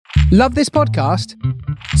Love this podcast?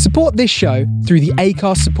 Support this show through the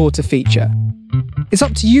Acast supporter feature. It's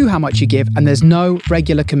up to you how much you give, and there's no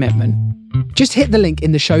regular commitment. Just hit the link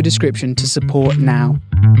in the show description to support now.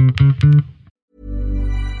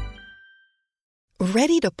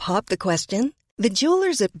 Ready to pop the question? The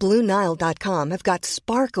jewelers at BlueNile.com have got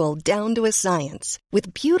sparkle down to a science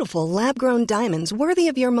with beautiful lab-grown diamonds worthy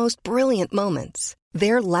of your most brilliant moments.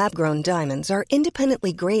 Their lab-grown diamonds are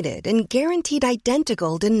independently graded and guaranteed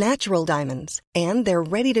identical to natural diamonds, and they're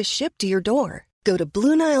ready to ship to your door. Go to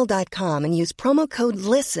BlueNile.com and use promo code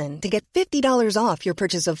LISTEN to get $50 off your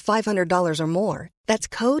purchase of $500 or more. That's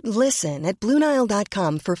code LISTEN at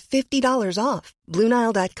BlueNile.com for $50 off.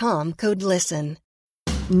 BlueNile.com, code LISTEN.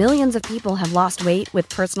 Millions of people have lost weight with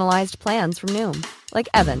personalized plans from Noom. Like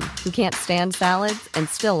Evan, who can't stand salads and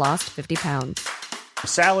still lost 50 pounds.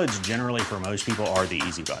 Salads generally for most people are the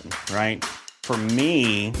easy button, right? For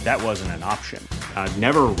me, that wasn't an option. I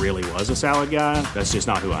never really was a salad guy. That's just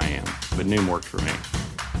not who I am. But Noom worked for me.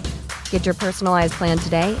 Get your personalized plan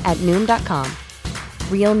today at Noom.com.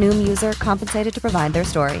 Real Noom user compensated to provide their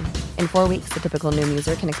story. In 4 weeks, the typical Noom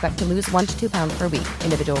user can expect to lose 1 to 2 pounds per week.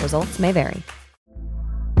 Individual results may vary.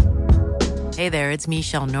 Hey there, it's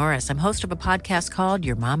Michelle Norris. I'm host of a podcast called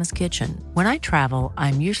Your Mama's Kitchen. When I travel,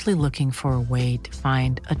 I'm usually looking for a way to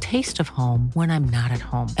find a taste of home when I'm not at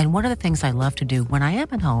home. And one of the things I love to do when I am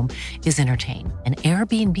at home is entertain. And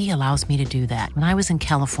Airbnb allows me to do that. When I was in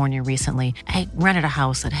California recently, I rented a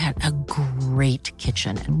house that had a great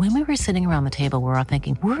kitchen. And when we were sitting around the table, we were all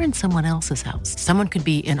thinking, we're in someone else's house. Someone could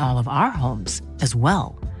be in all of our homes as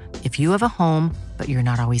well. If you have a home, but you're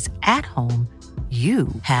not always at home, you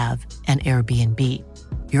have an Airbnb.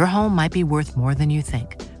 Your home might be worth more than you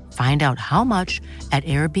think. Find out how much at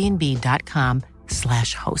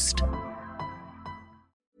airbnb.com/host.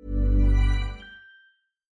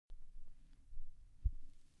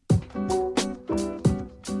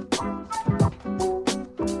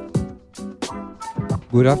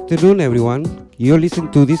 Good afternoon, everyone. You're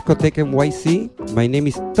listening to Discotheque NYC. My name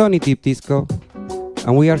is TonyDeepDisco,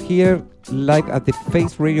 and we are here live at the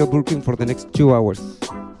Face Radio Brooklyn for the next 2 hours.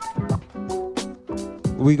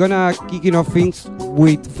 We're gonna kick off things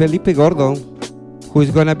with Felipe Gordon, who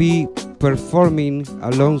is gonna be performing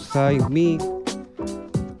alongside me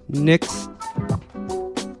next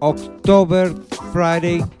October,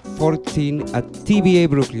 Friday 14 at TBA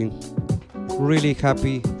Brooklyn. Really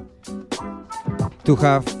happy to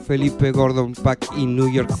have Felipe Gordon back in New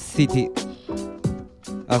York City.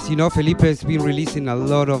 As you know, Felipe has been releasing a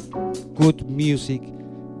lot of good music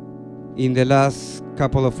in the last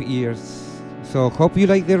couple of years. So hope you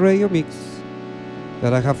like the radio mix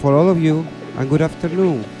that I have for all of you, and good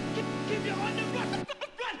afternoon.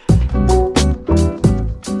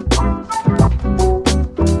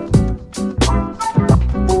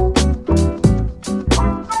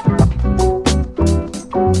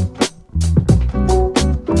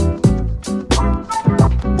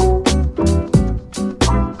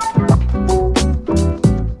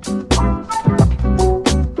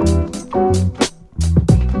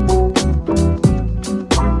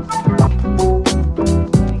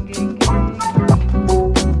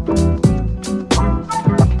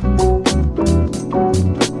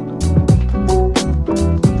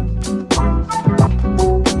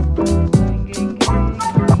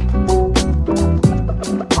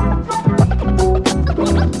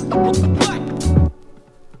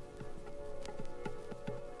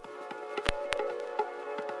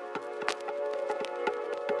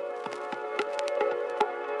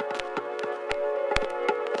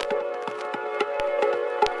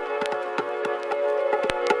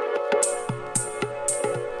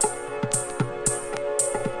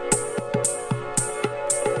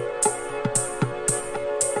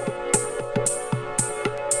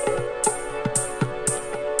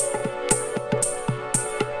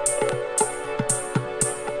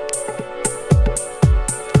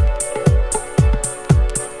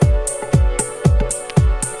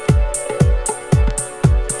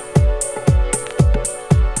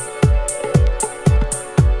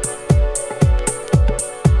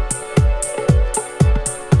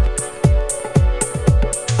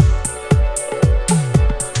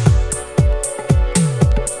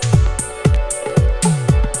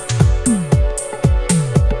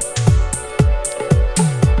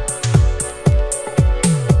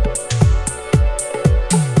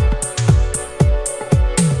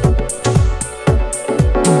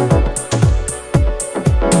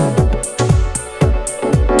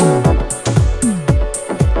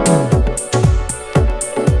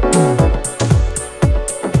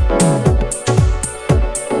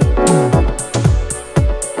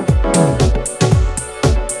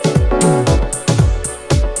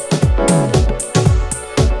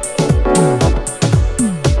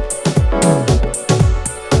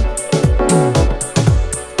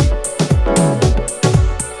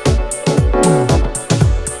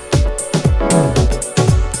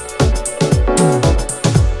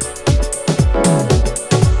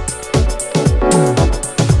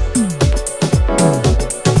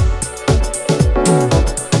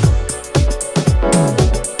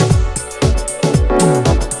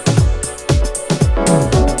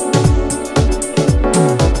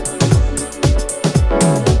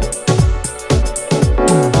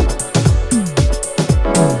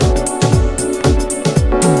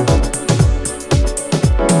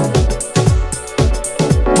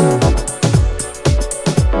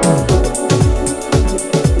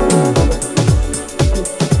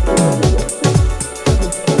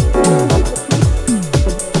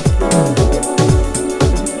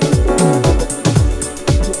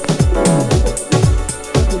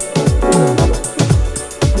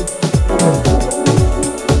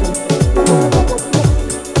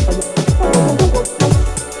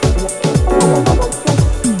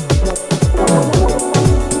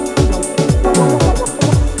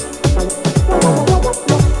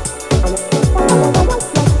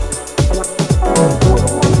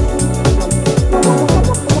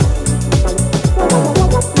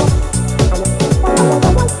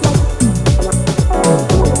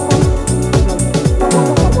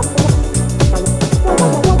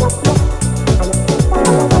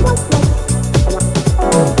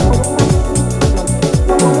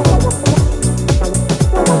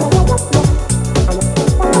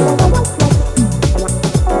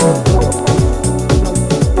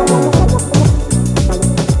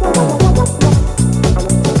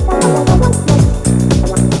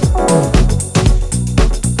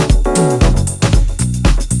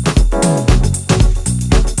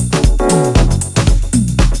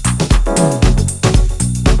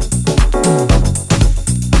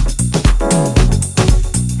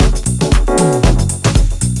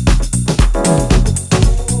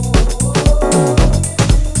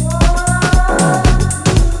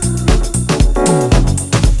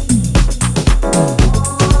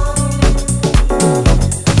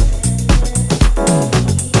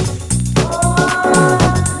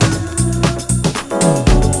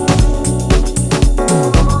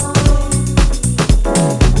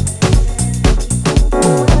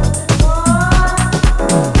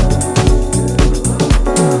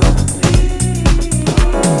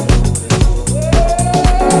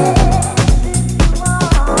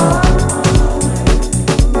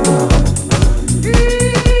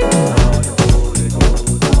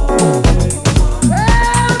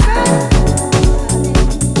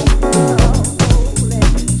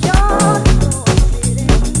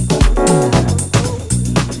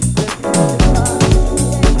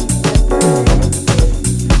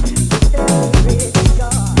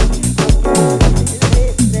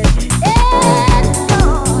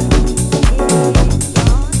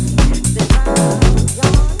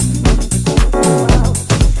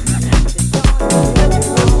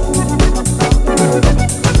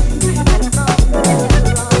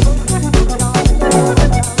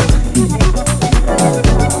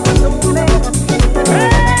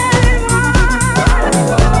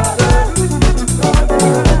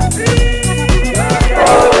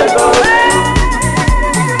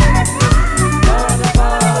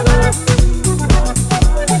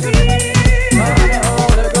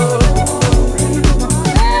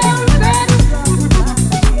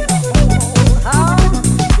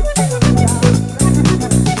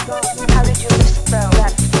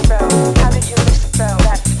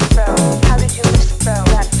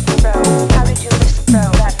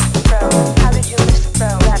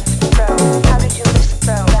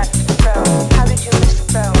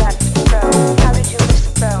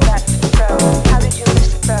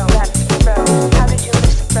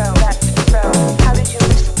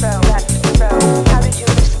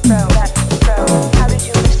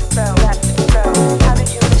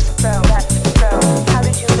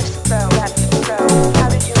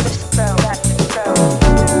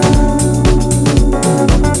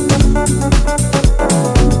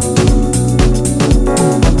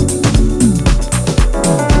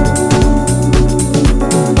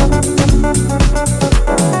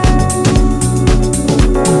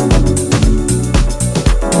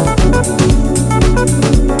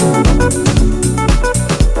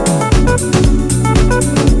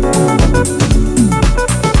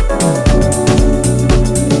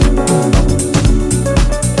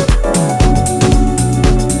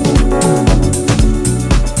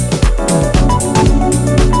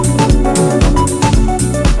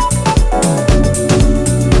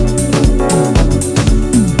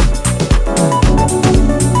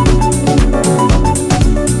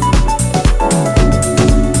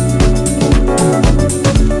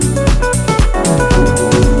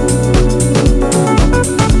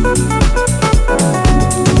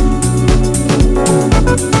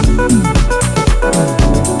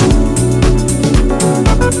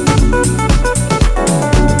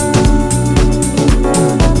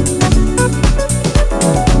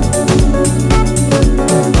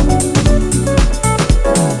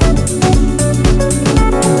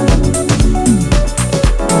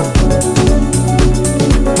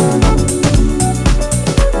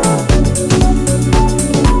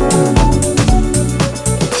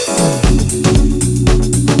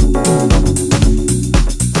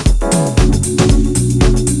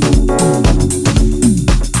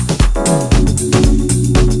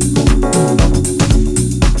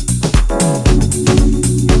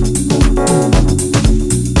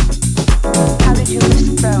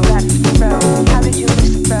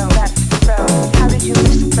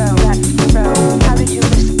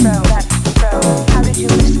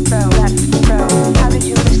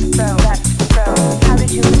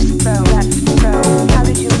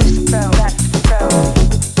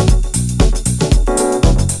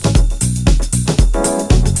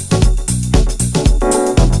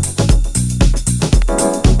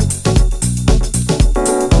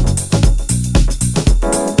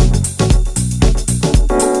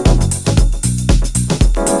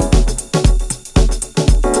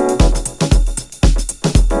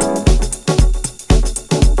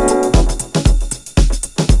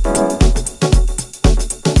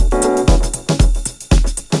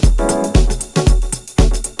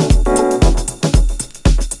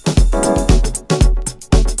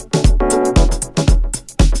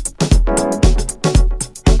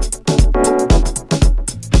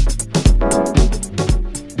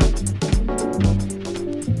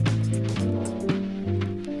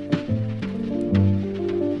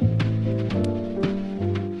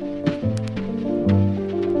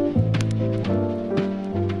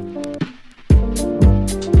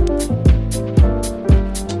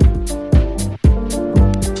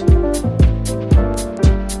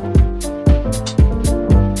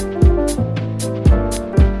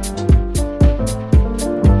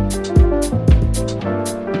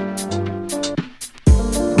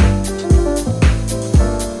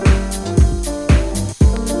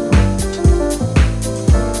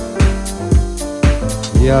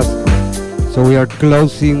 Yes. So we are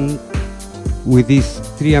closing with these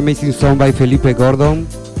three amazing songs by Felipe Gordon.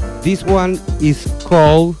 This one is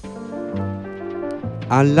called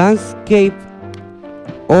A Landscape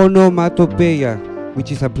Onomatopeia,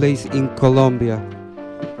 which is a place in Colombia.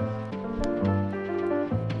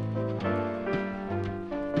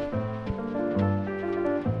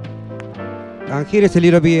 And here is a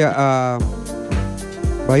little bit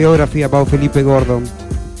biography about Felipe Gordon.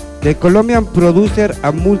 The Colombian producer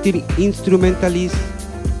and multi-instrumentalist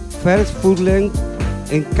first full-length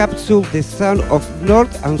encapsulated the sound of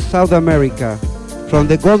North and South America, from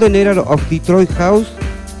the golden era of Detroit house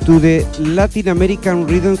to the Latin American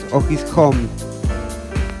rhythms of his home.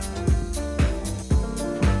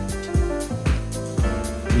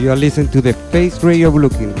 You are listening to the Face Radio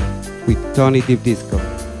Brooklyn with TonyDeepDisco.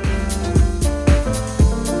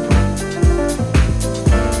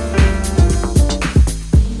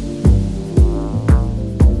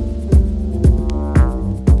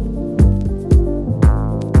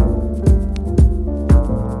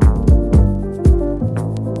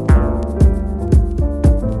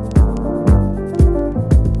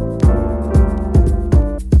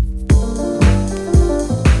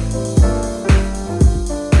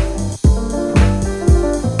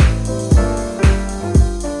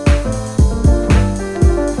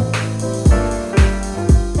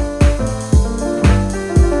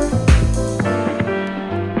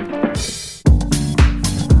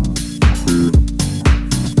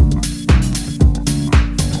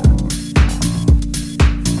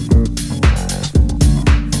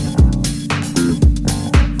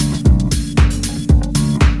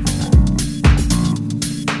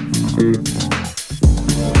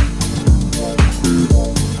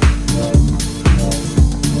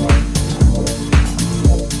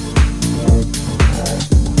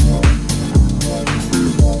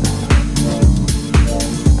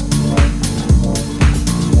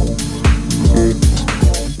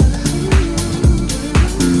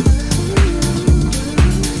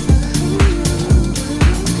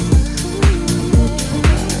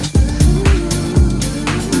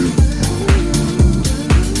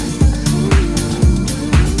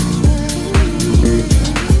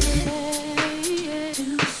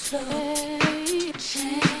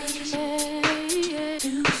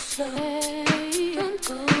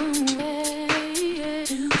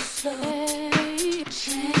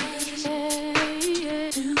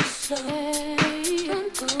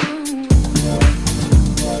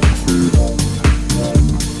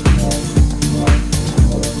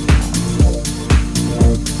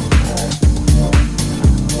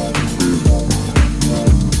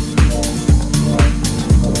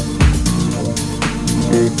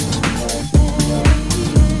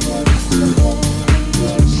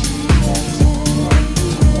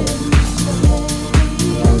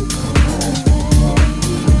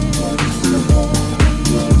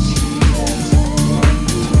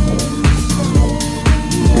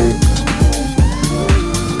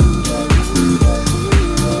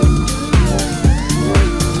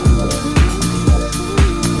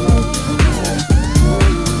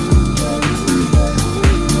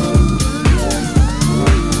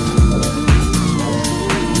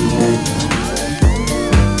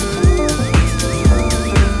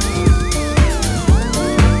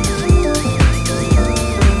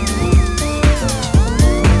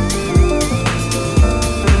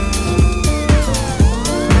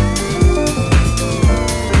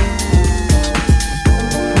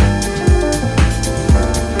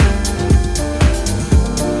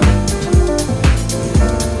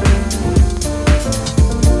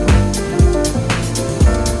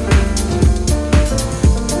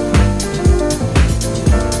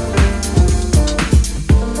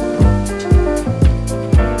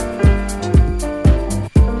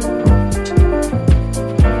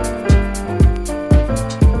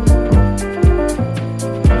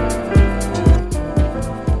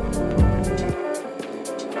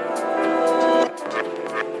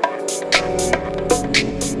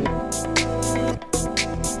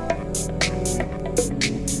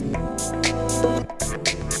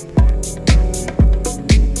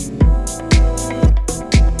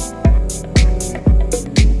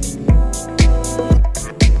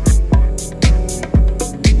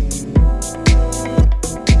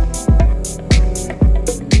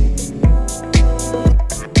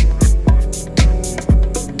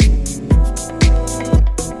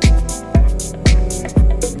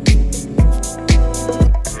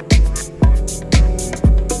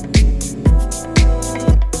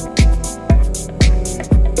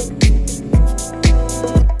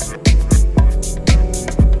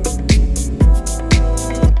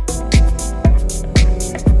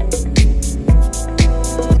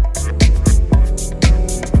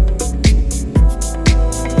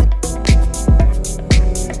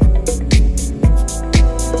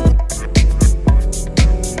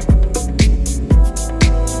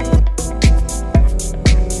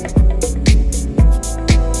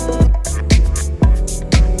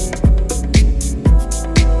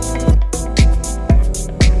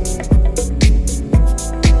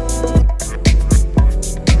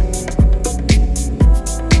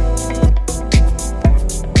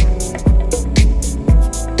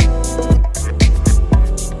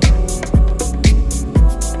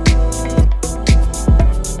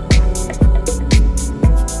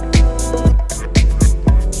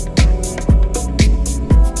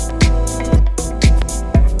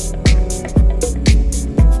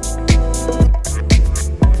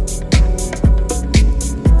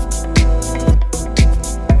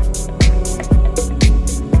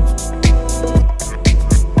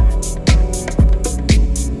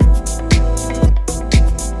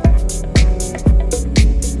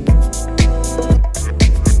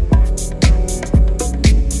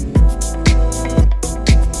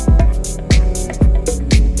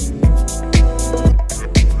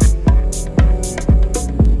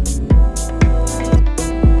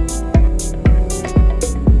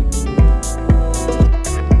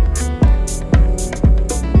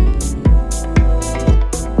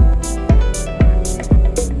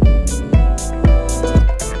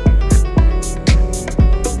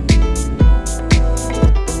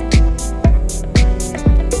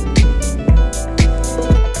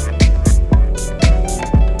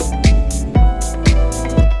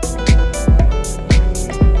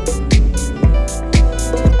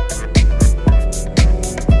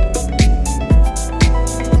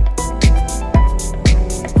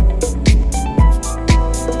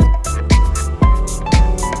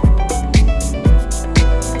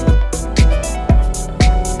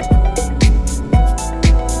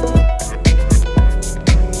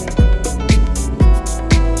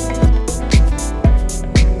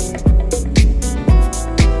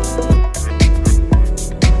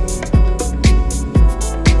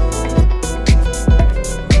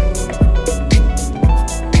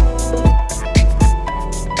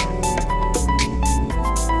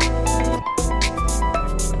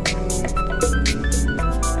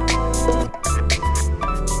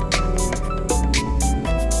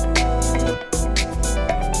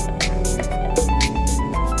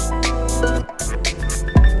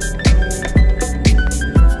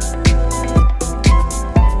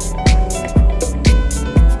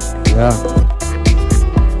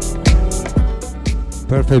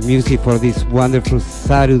 Perfect music for this wonderful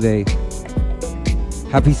Saturday.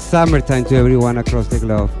 Happy summertime to everyone across the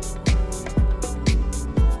globe.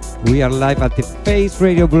 We are live at the Face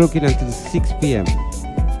Radio Brooklyn until 6 p.m.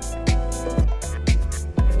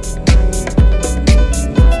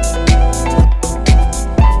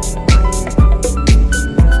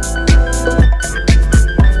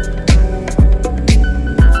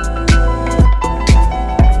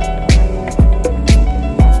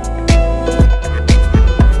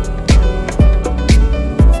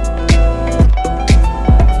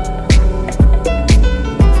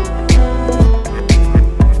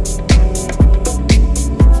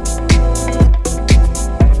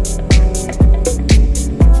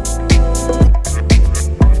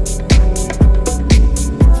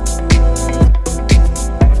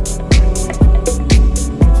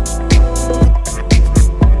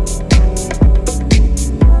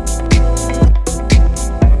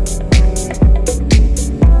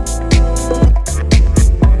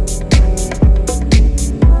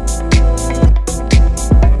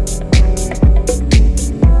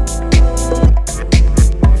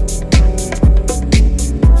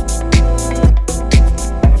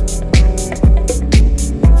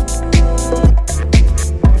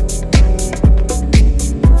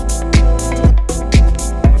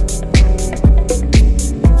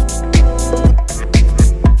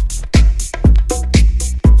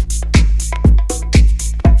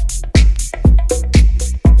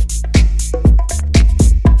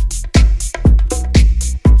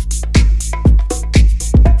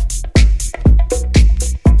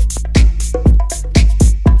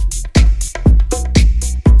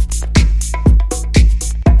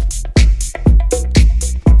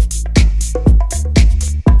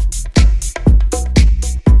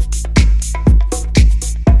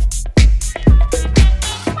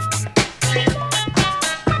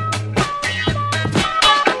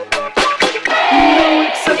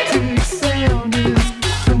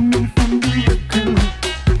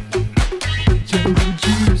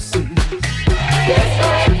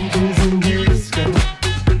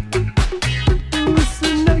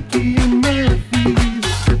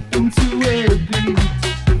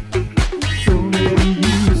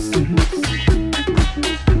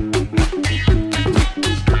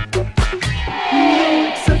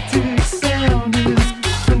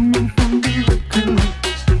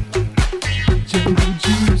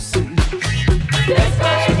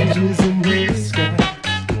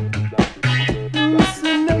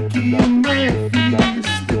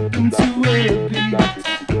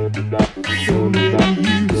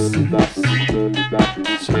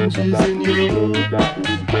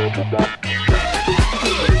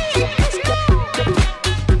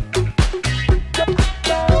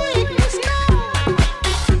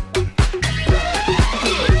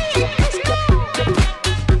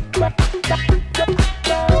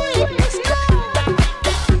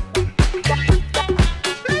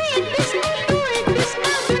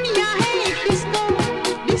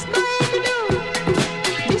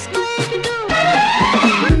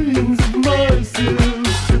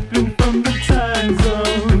 From the time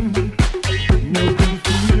zone, no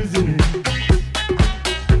confusion.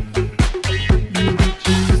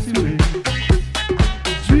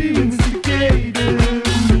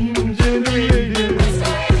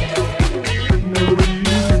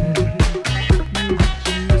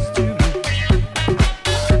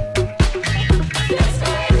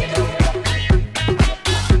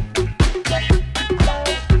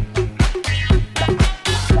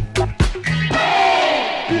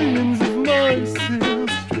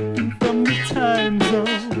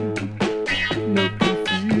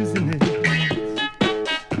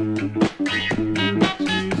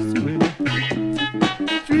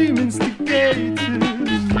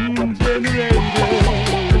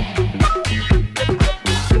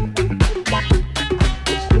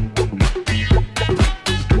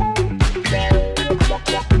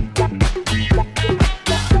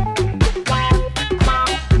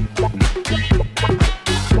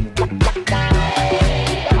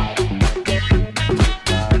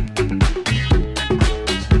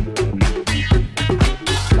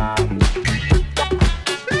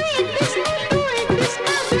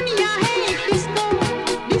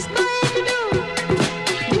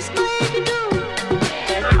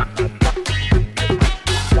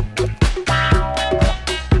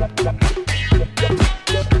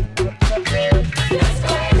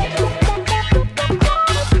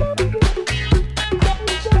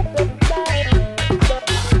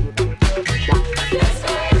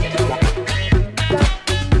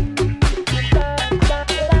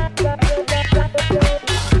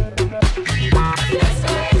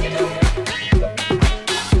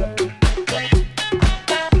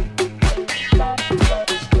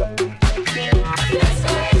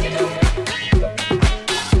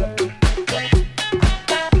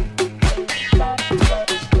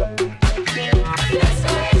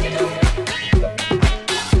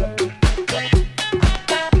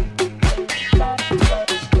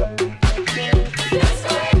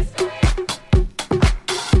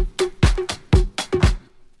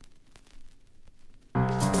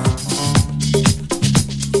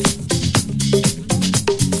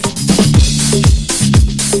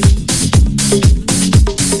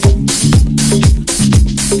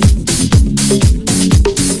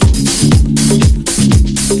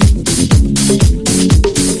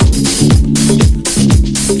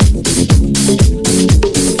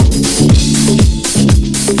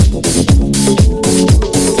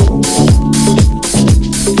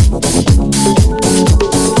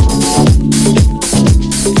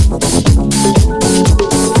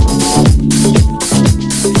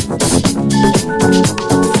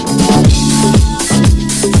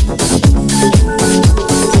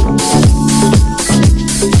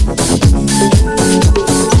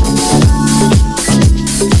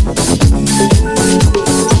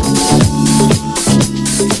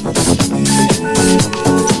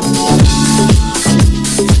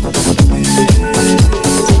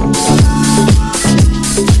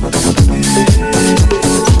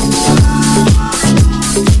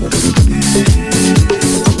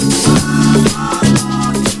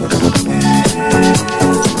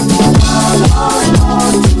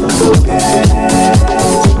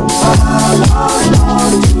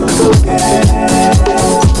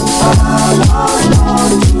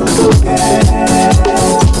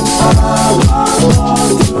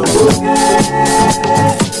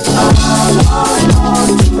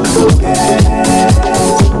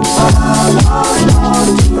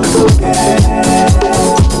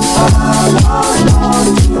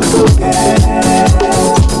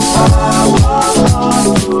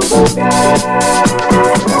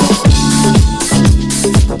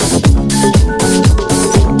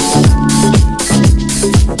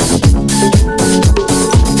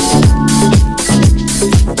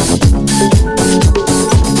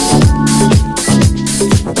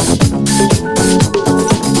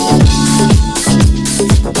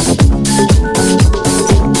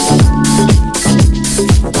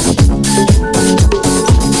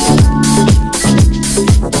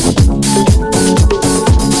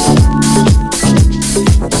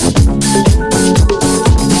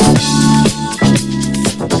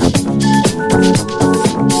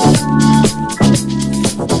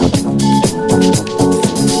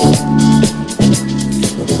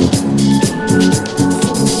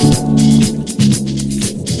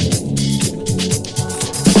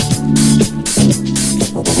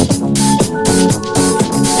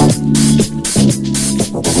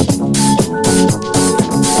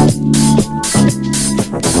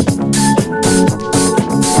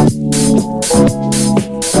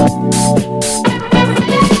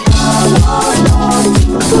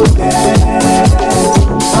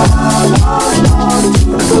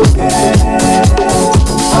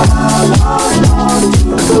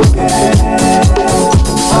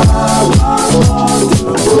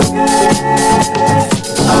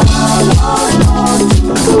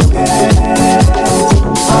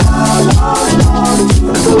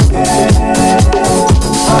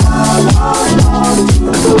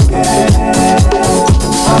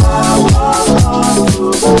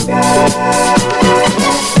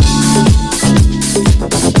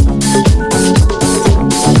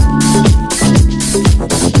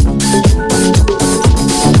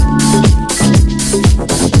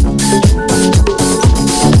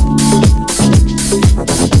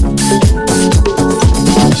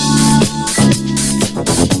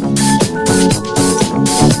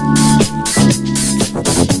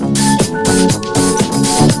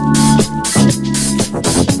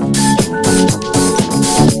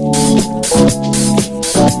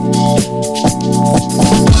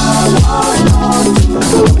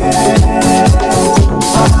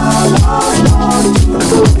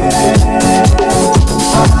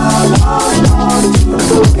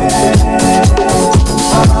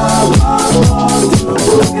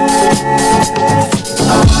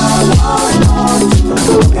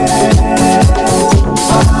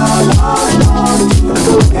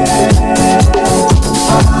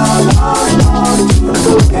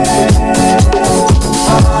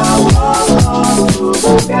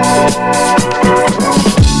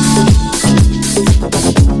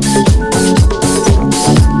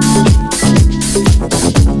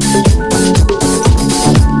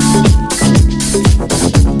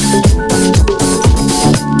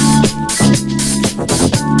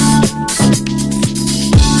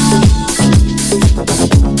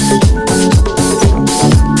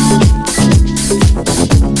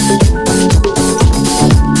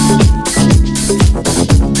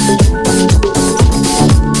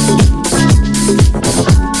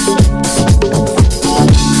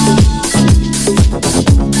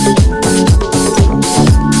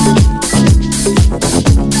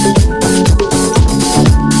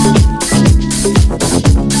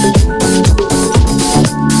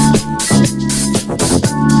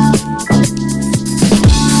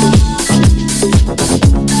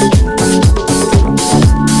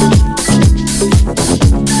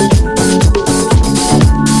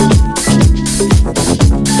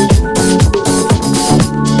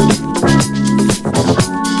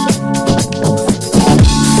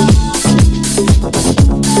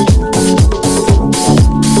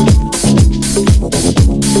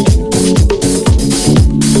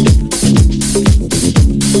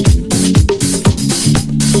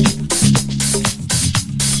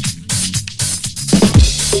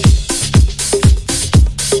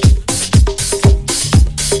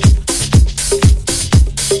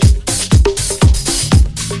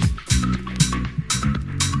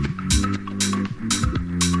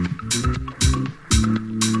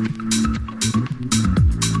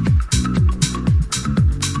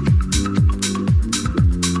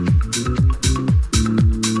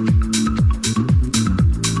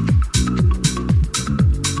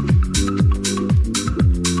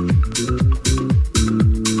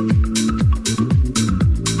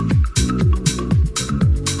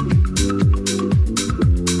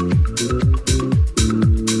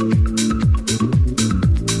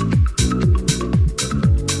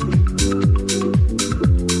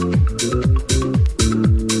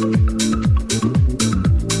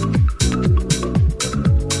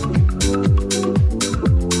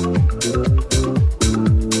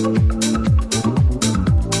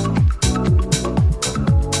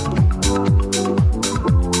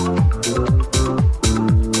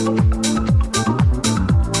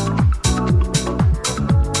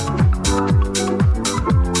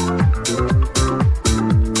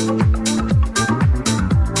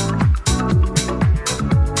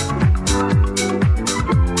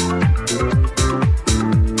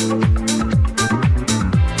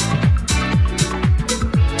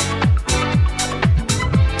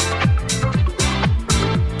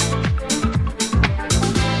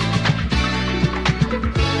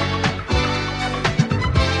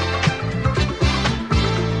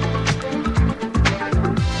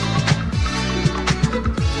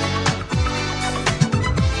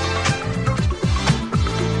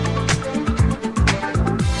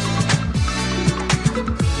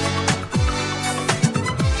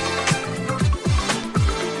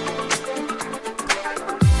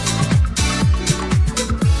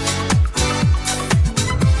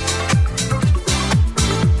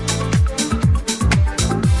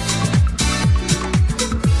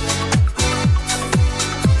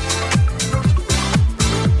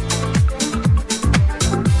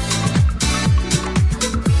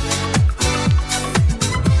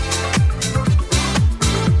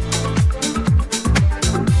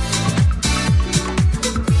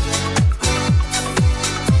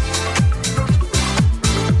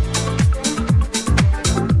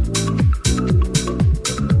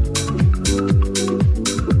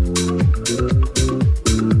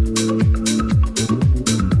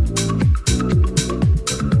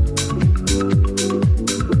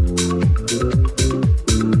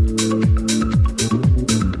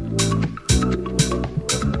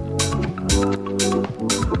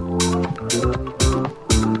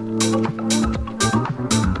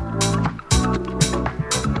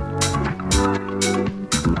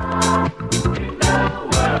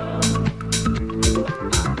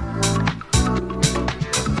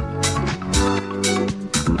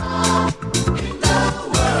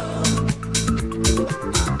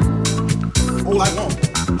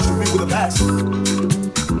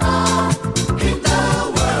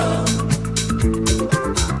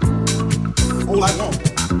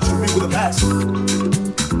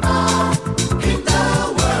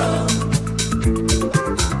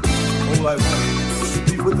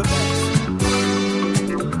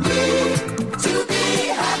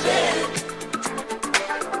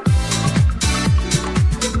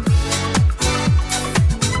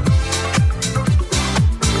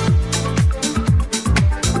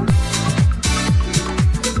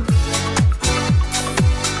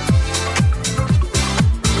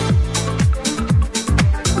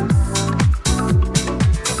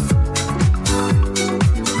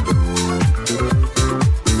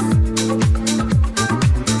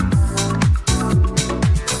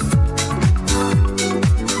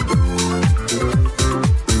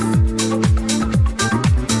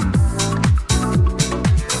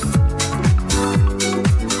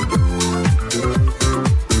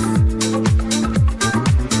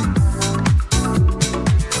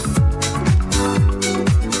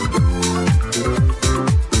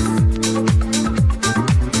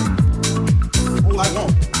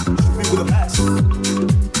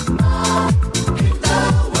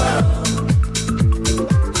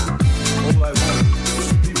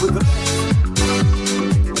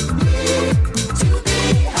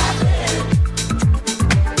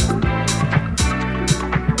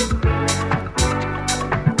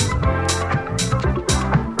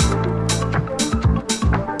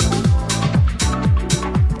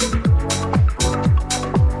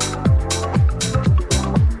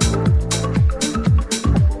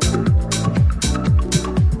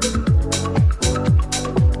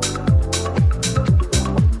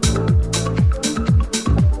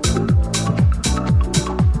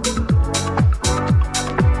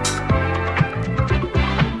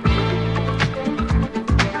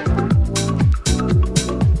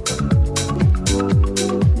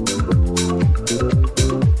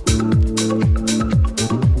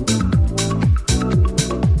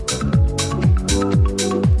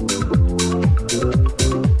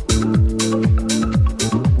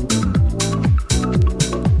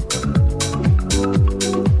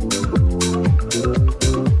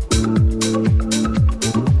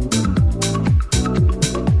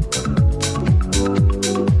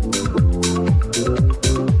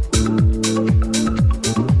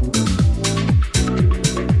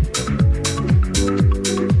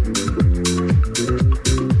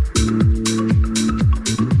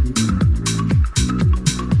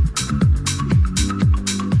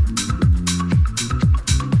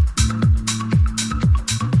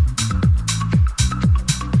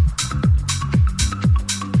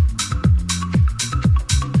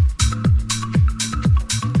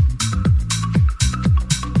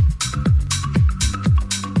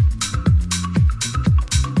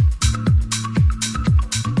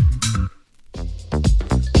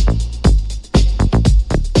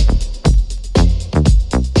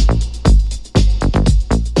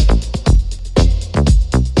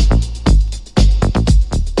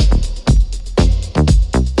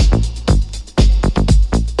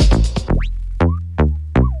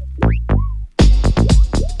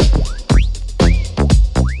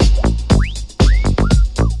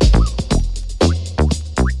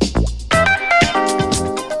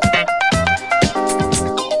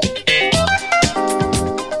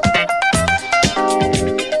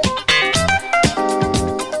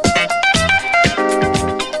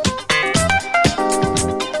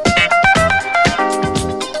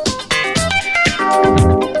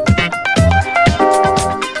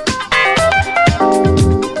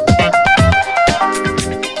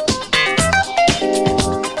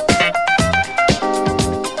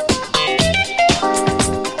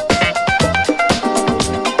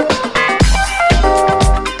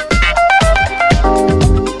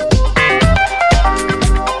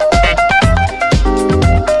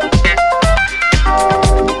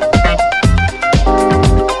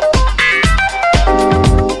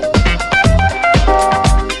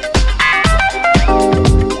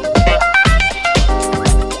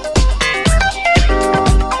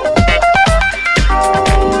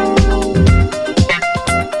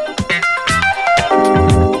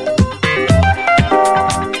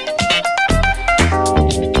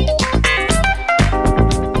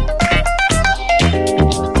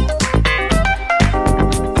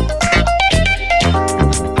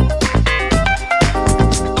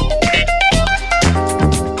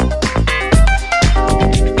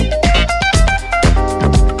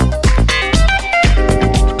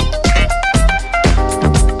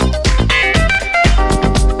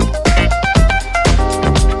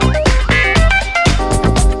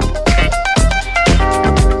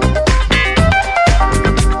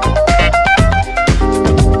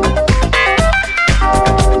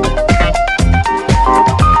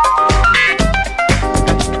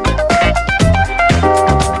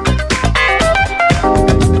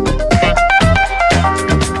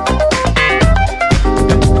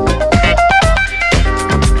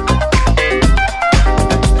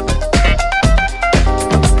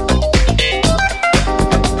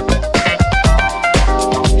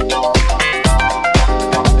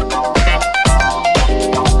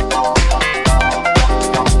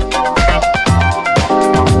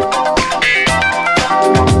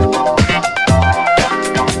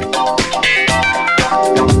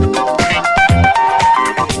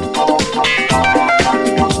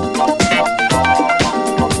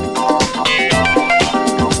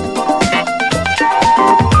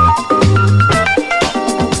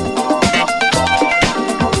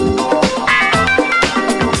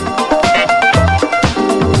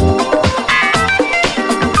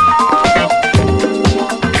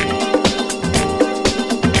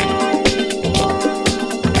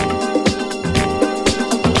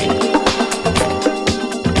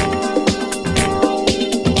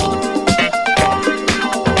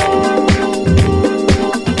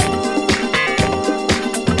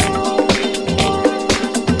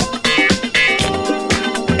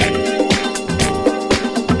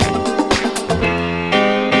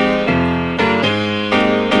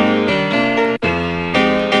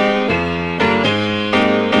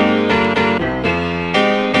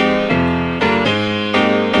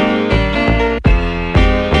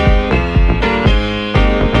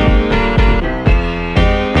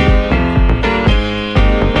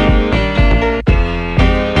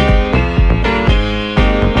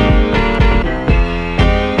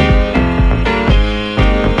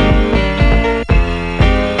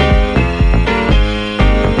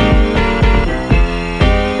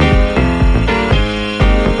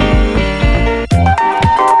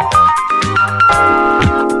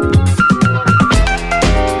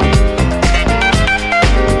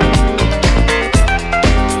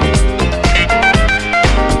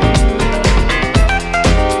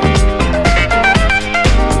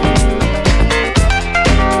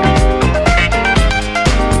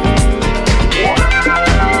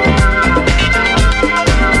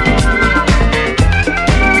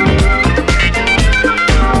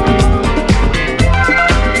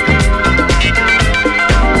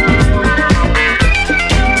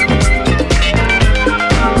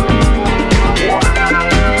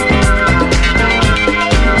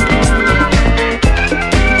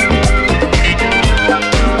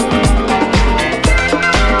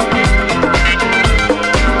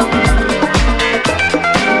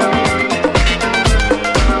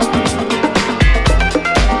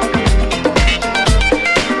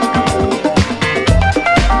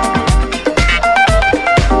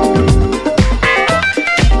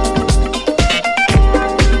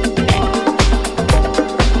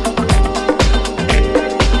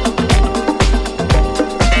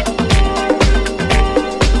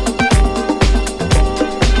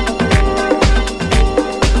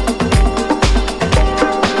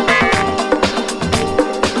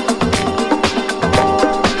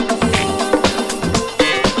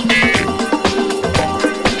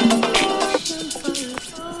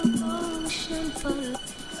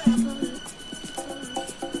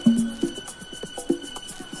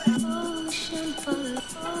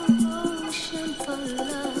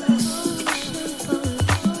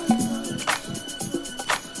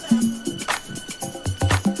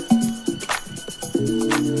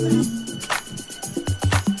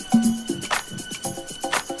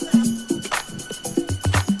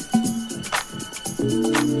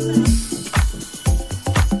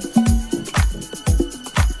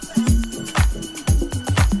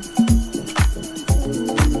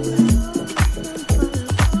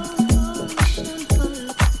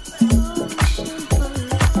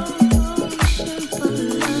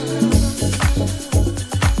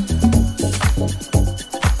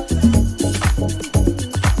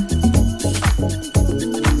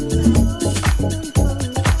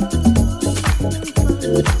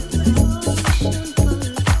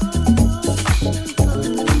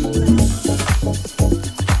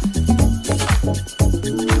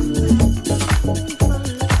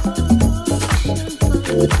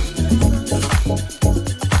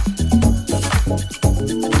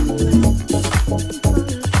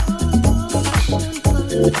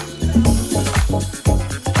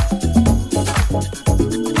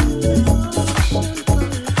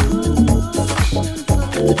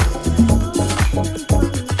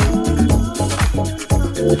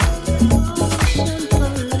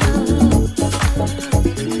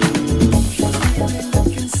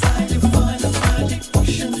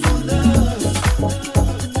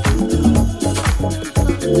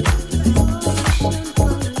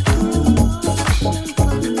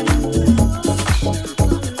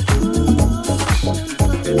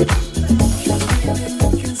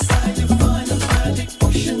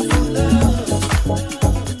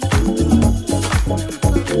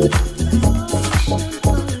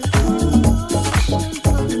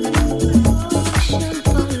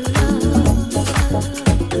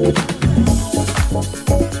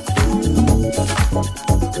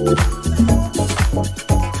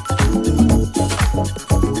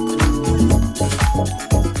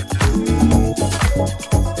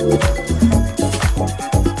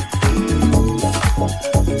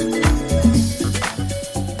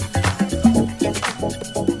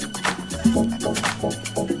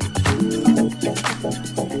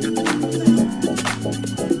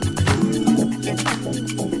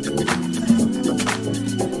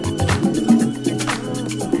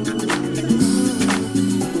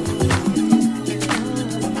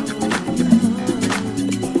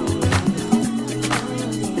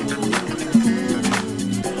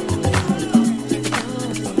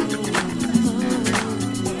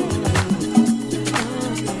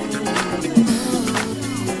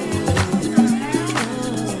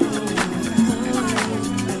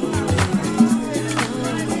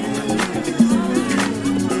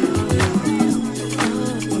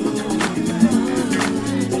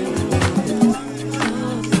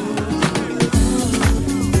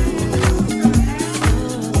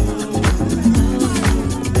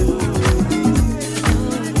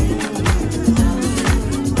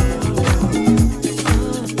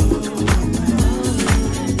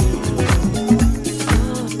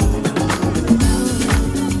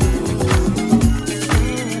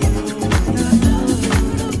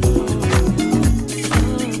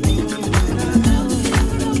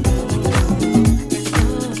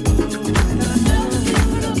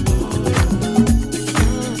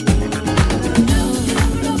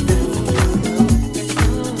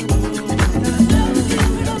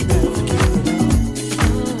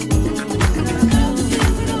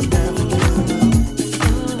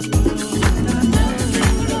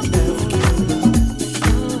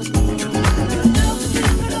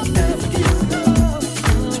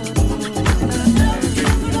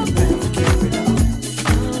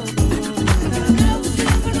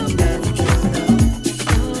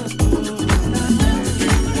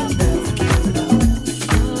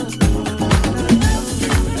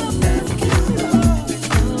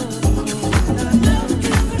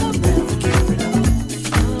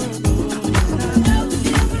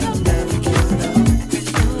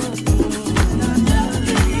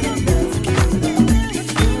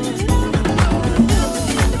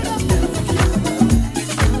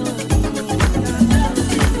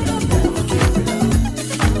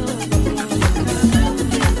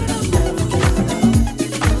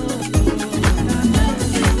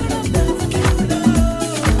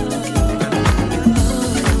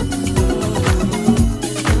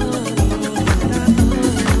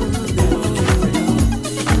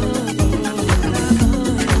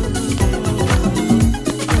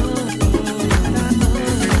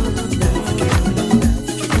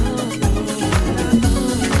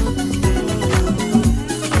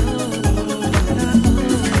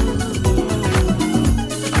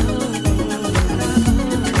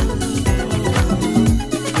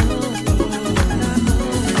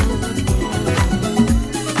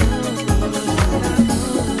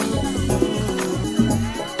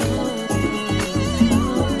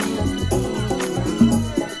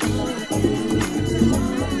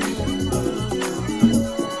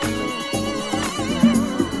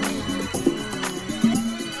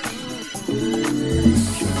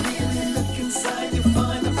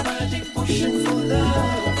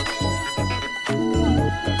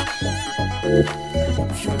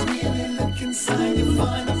 If you really look inside, you'll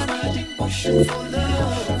find a magic potion for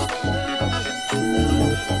love.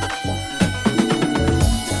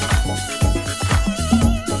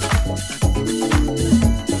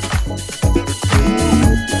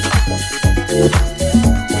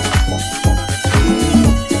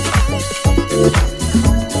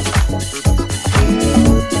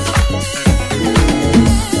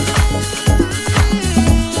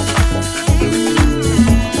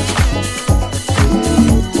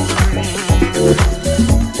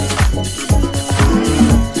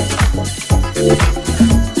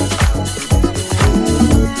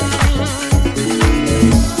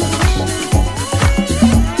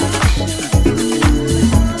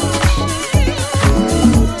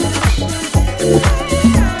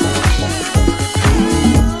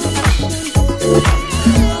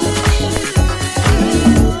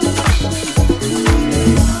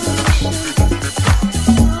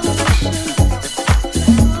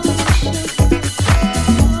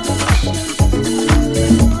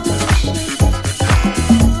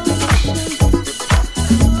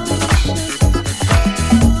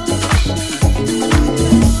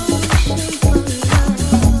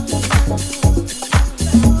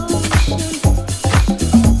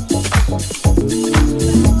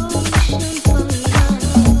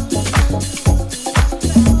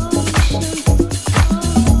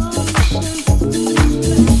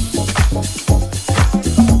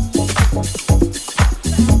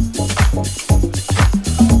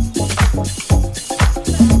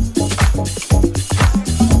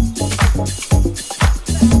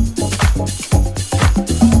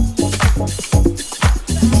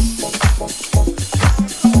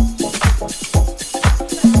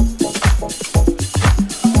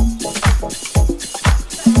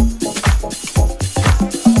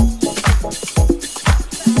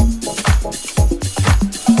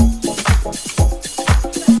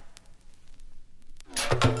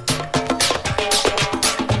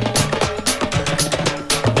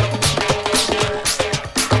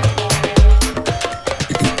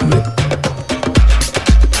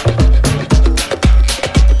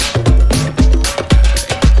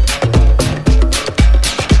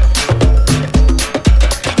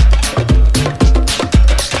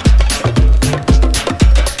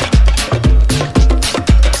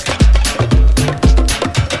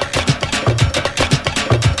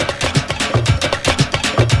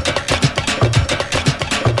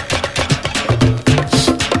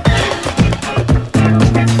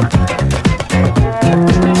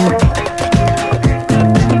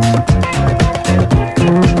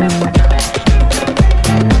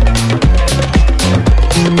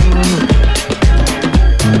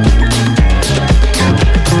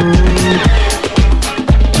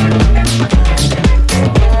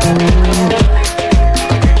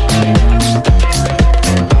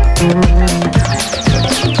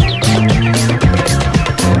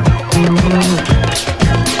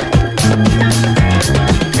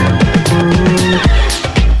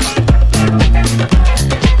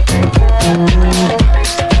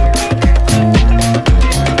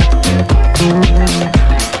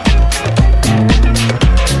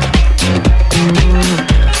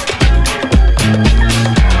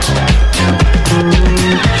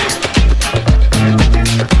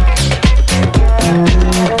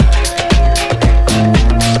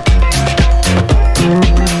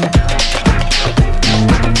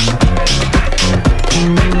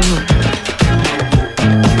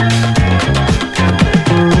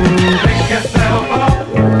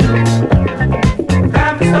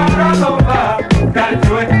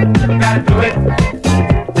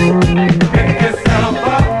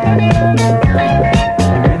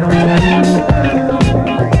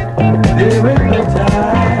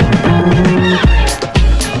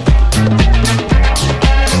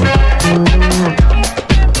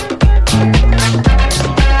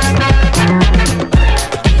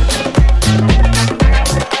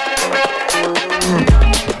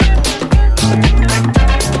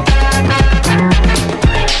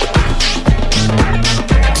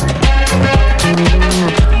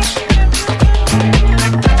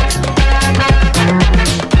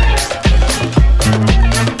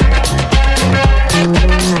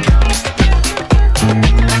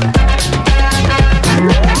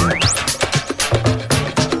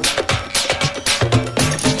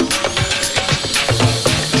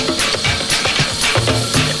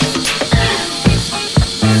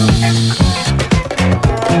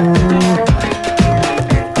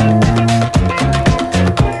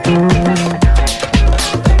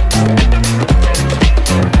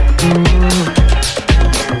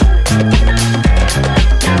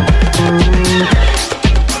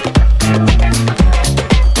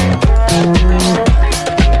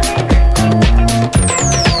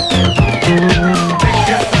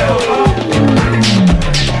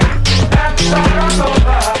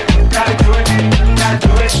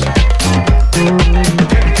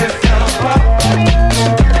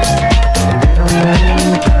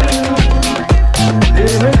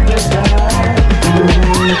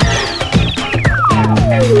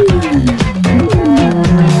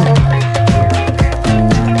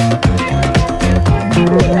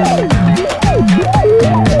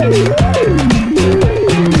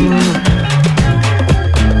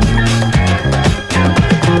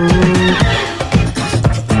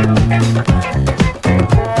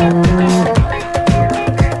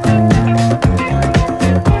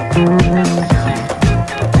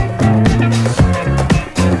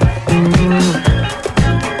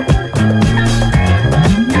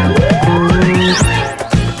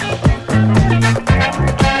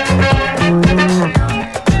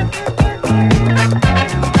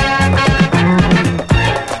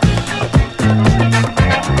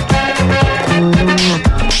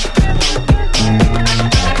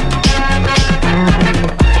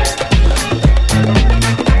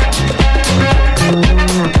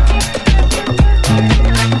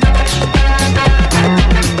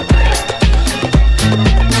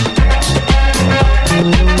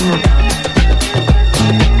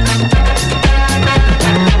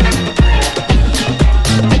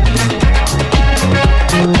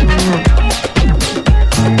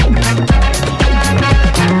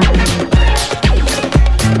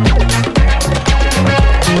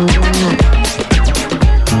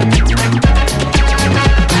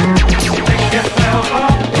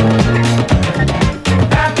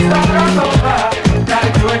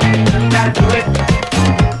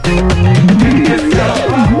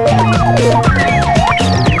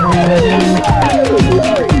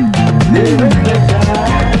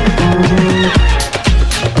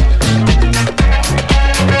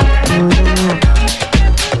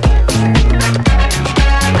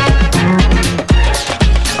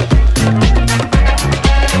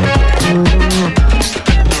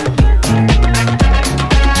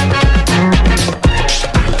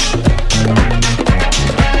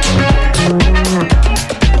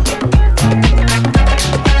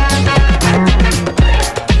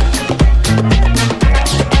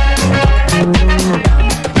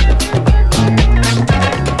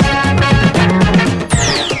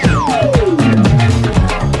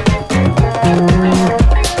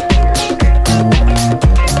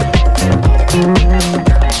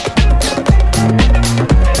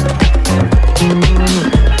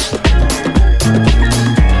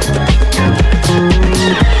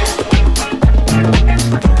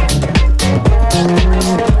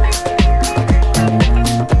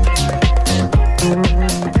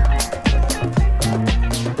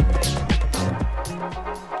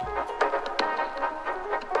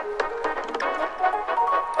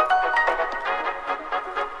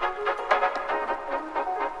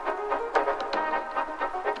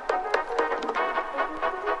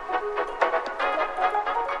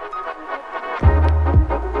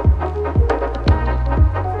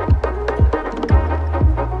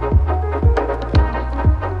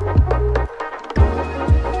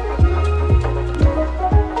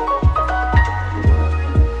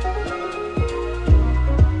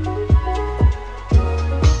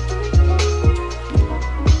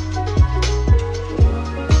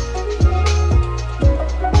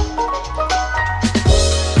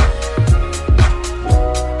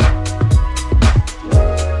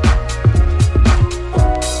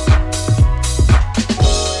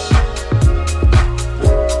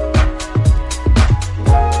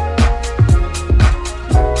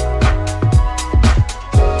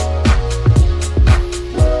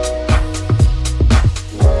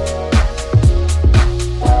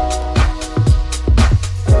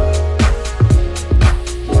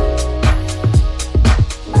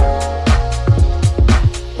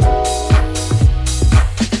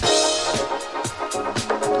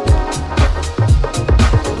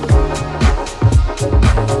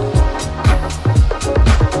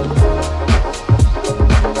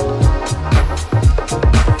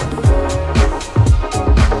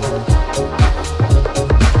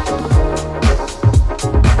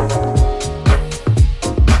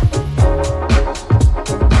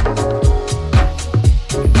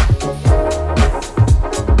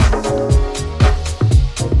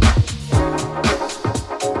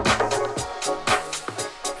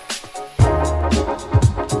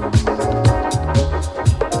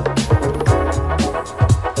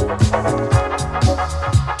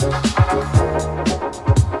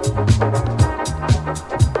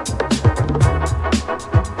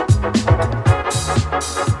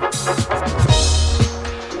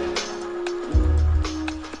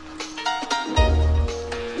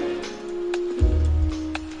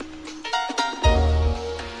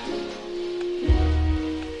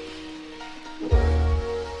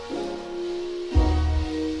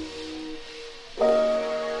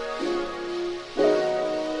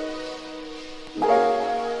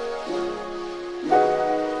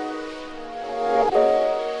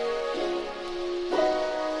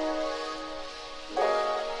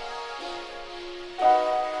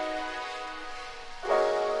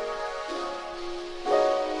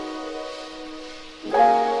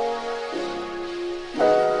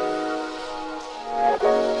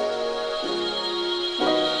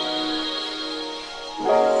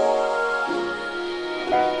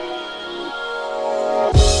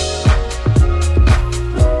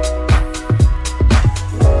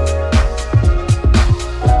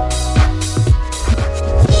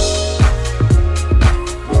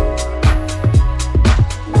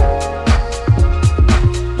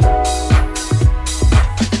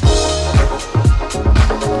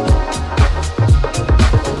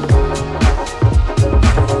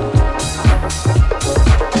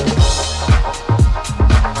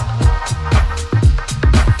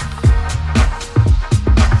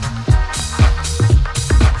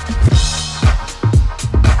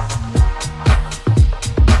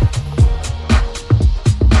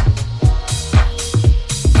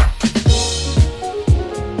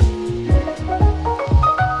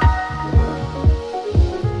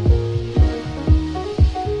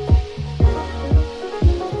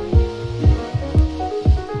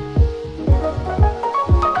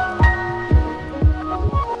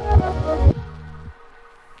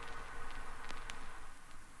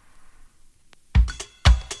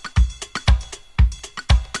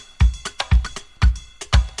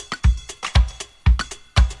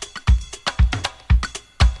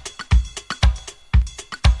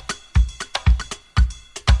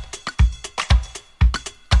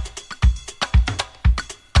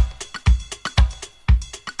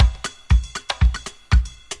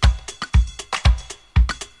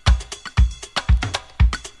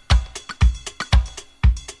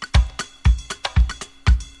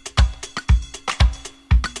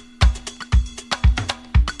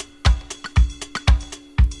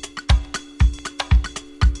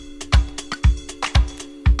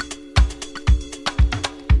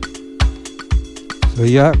 So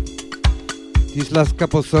yeah, this last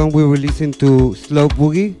couple songs we were listening to Slow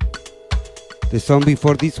Boogie. The song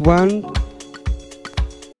before this one.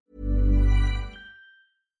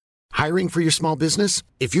 Hiring for your small business?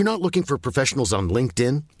 If you're not looking for professionals on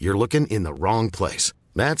LinkedIn, you're looking in the wrong place.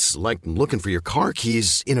 That's like looking for your car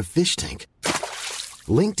keys in a fish tank.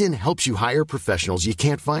 LinkedIn helps you hire professionals you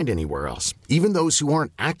can't find anywhere else, even those who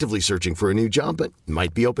aren't actively searching for a new job but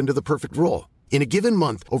might be open to the perfect role. In a given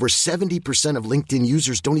month, over 70% of LinkedIn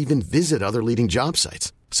users don't even visit other leading job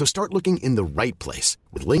sites. So start looking in the right place.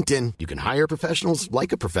 With LinkedIn, you can hire professionals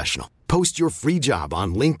like a professional. Post your free job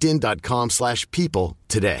on linkedin.com/people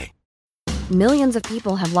today. Millions of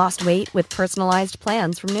people have lost weight with personalized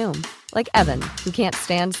plans from Noom. Like Evan, who can't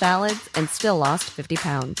stand salads and still lost 50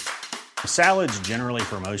 pounds. Salads generally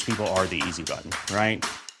for most people are the easy button, right?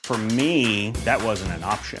 For me, that wasn't an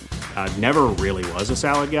option. I never really was a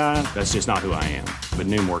salad guy. That's just not who I am. But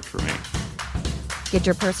Noom worked for me. Get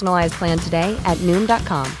your personalized plan today at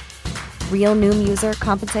Noom.com. Real Noom user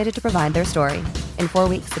compensated to provide their story. In 4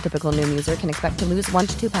 weeks, the typical Noom user can expect to lose 1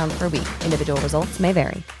 to 2 pounds per week. Individual results may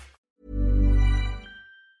vary.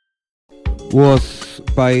 Was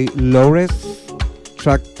by Lores,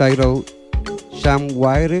 track title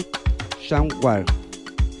Shamwire.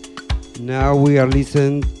 Now we are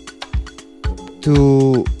listening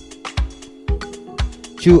to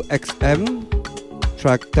 2XM,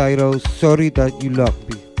 track title Sorry That You Love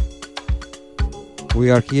Me. We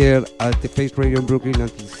are here at the Face Radio in Brooklyn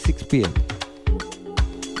until 6 p.m.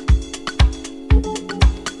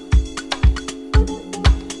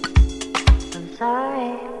 I'm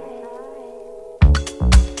sorry.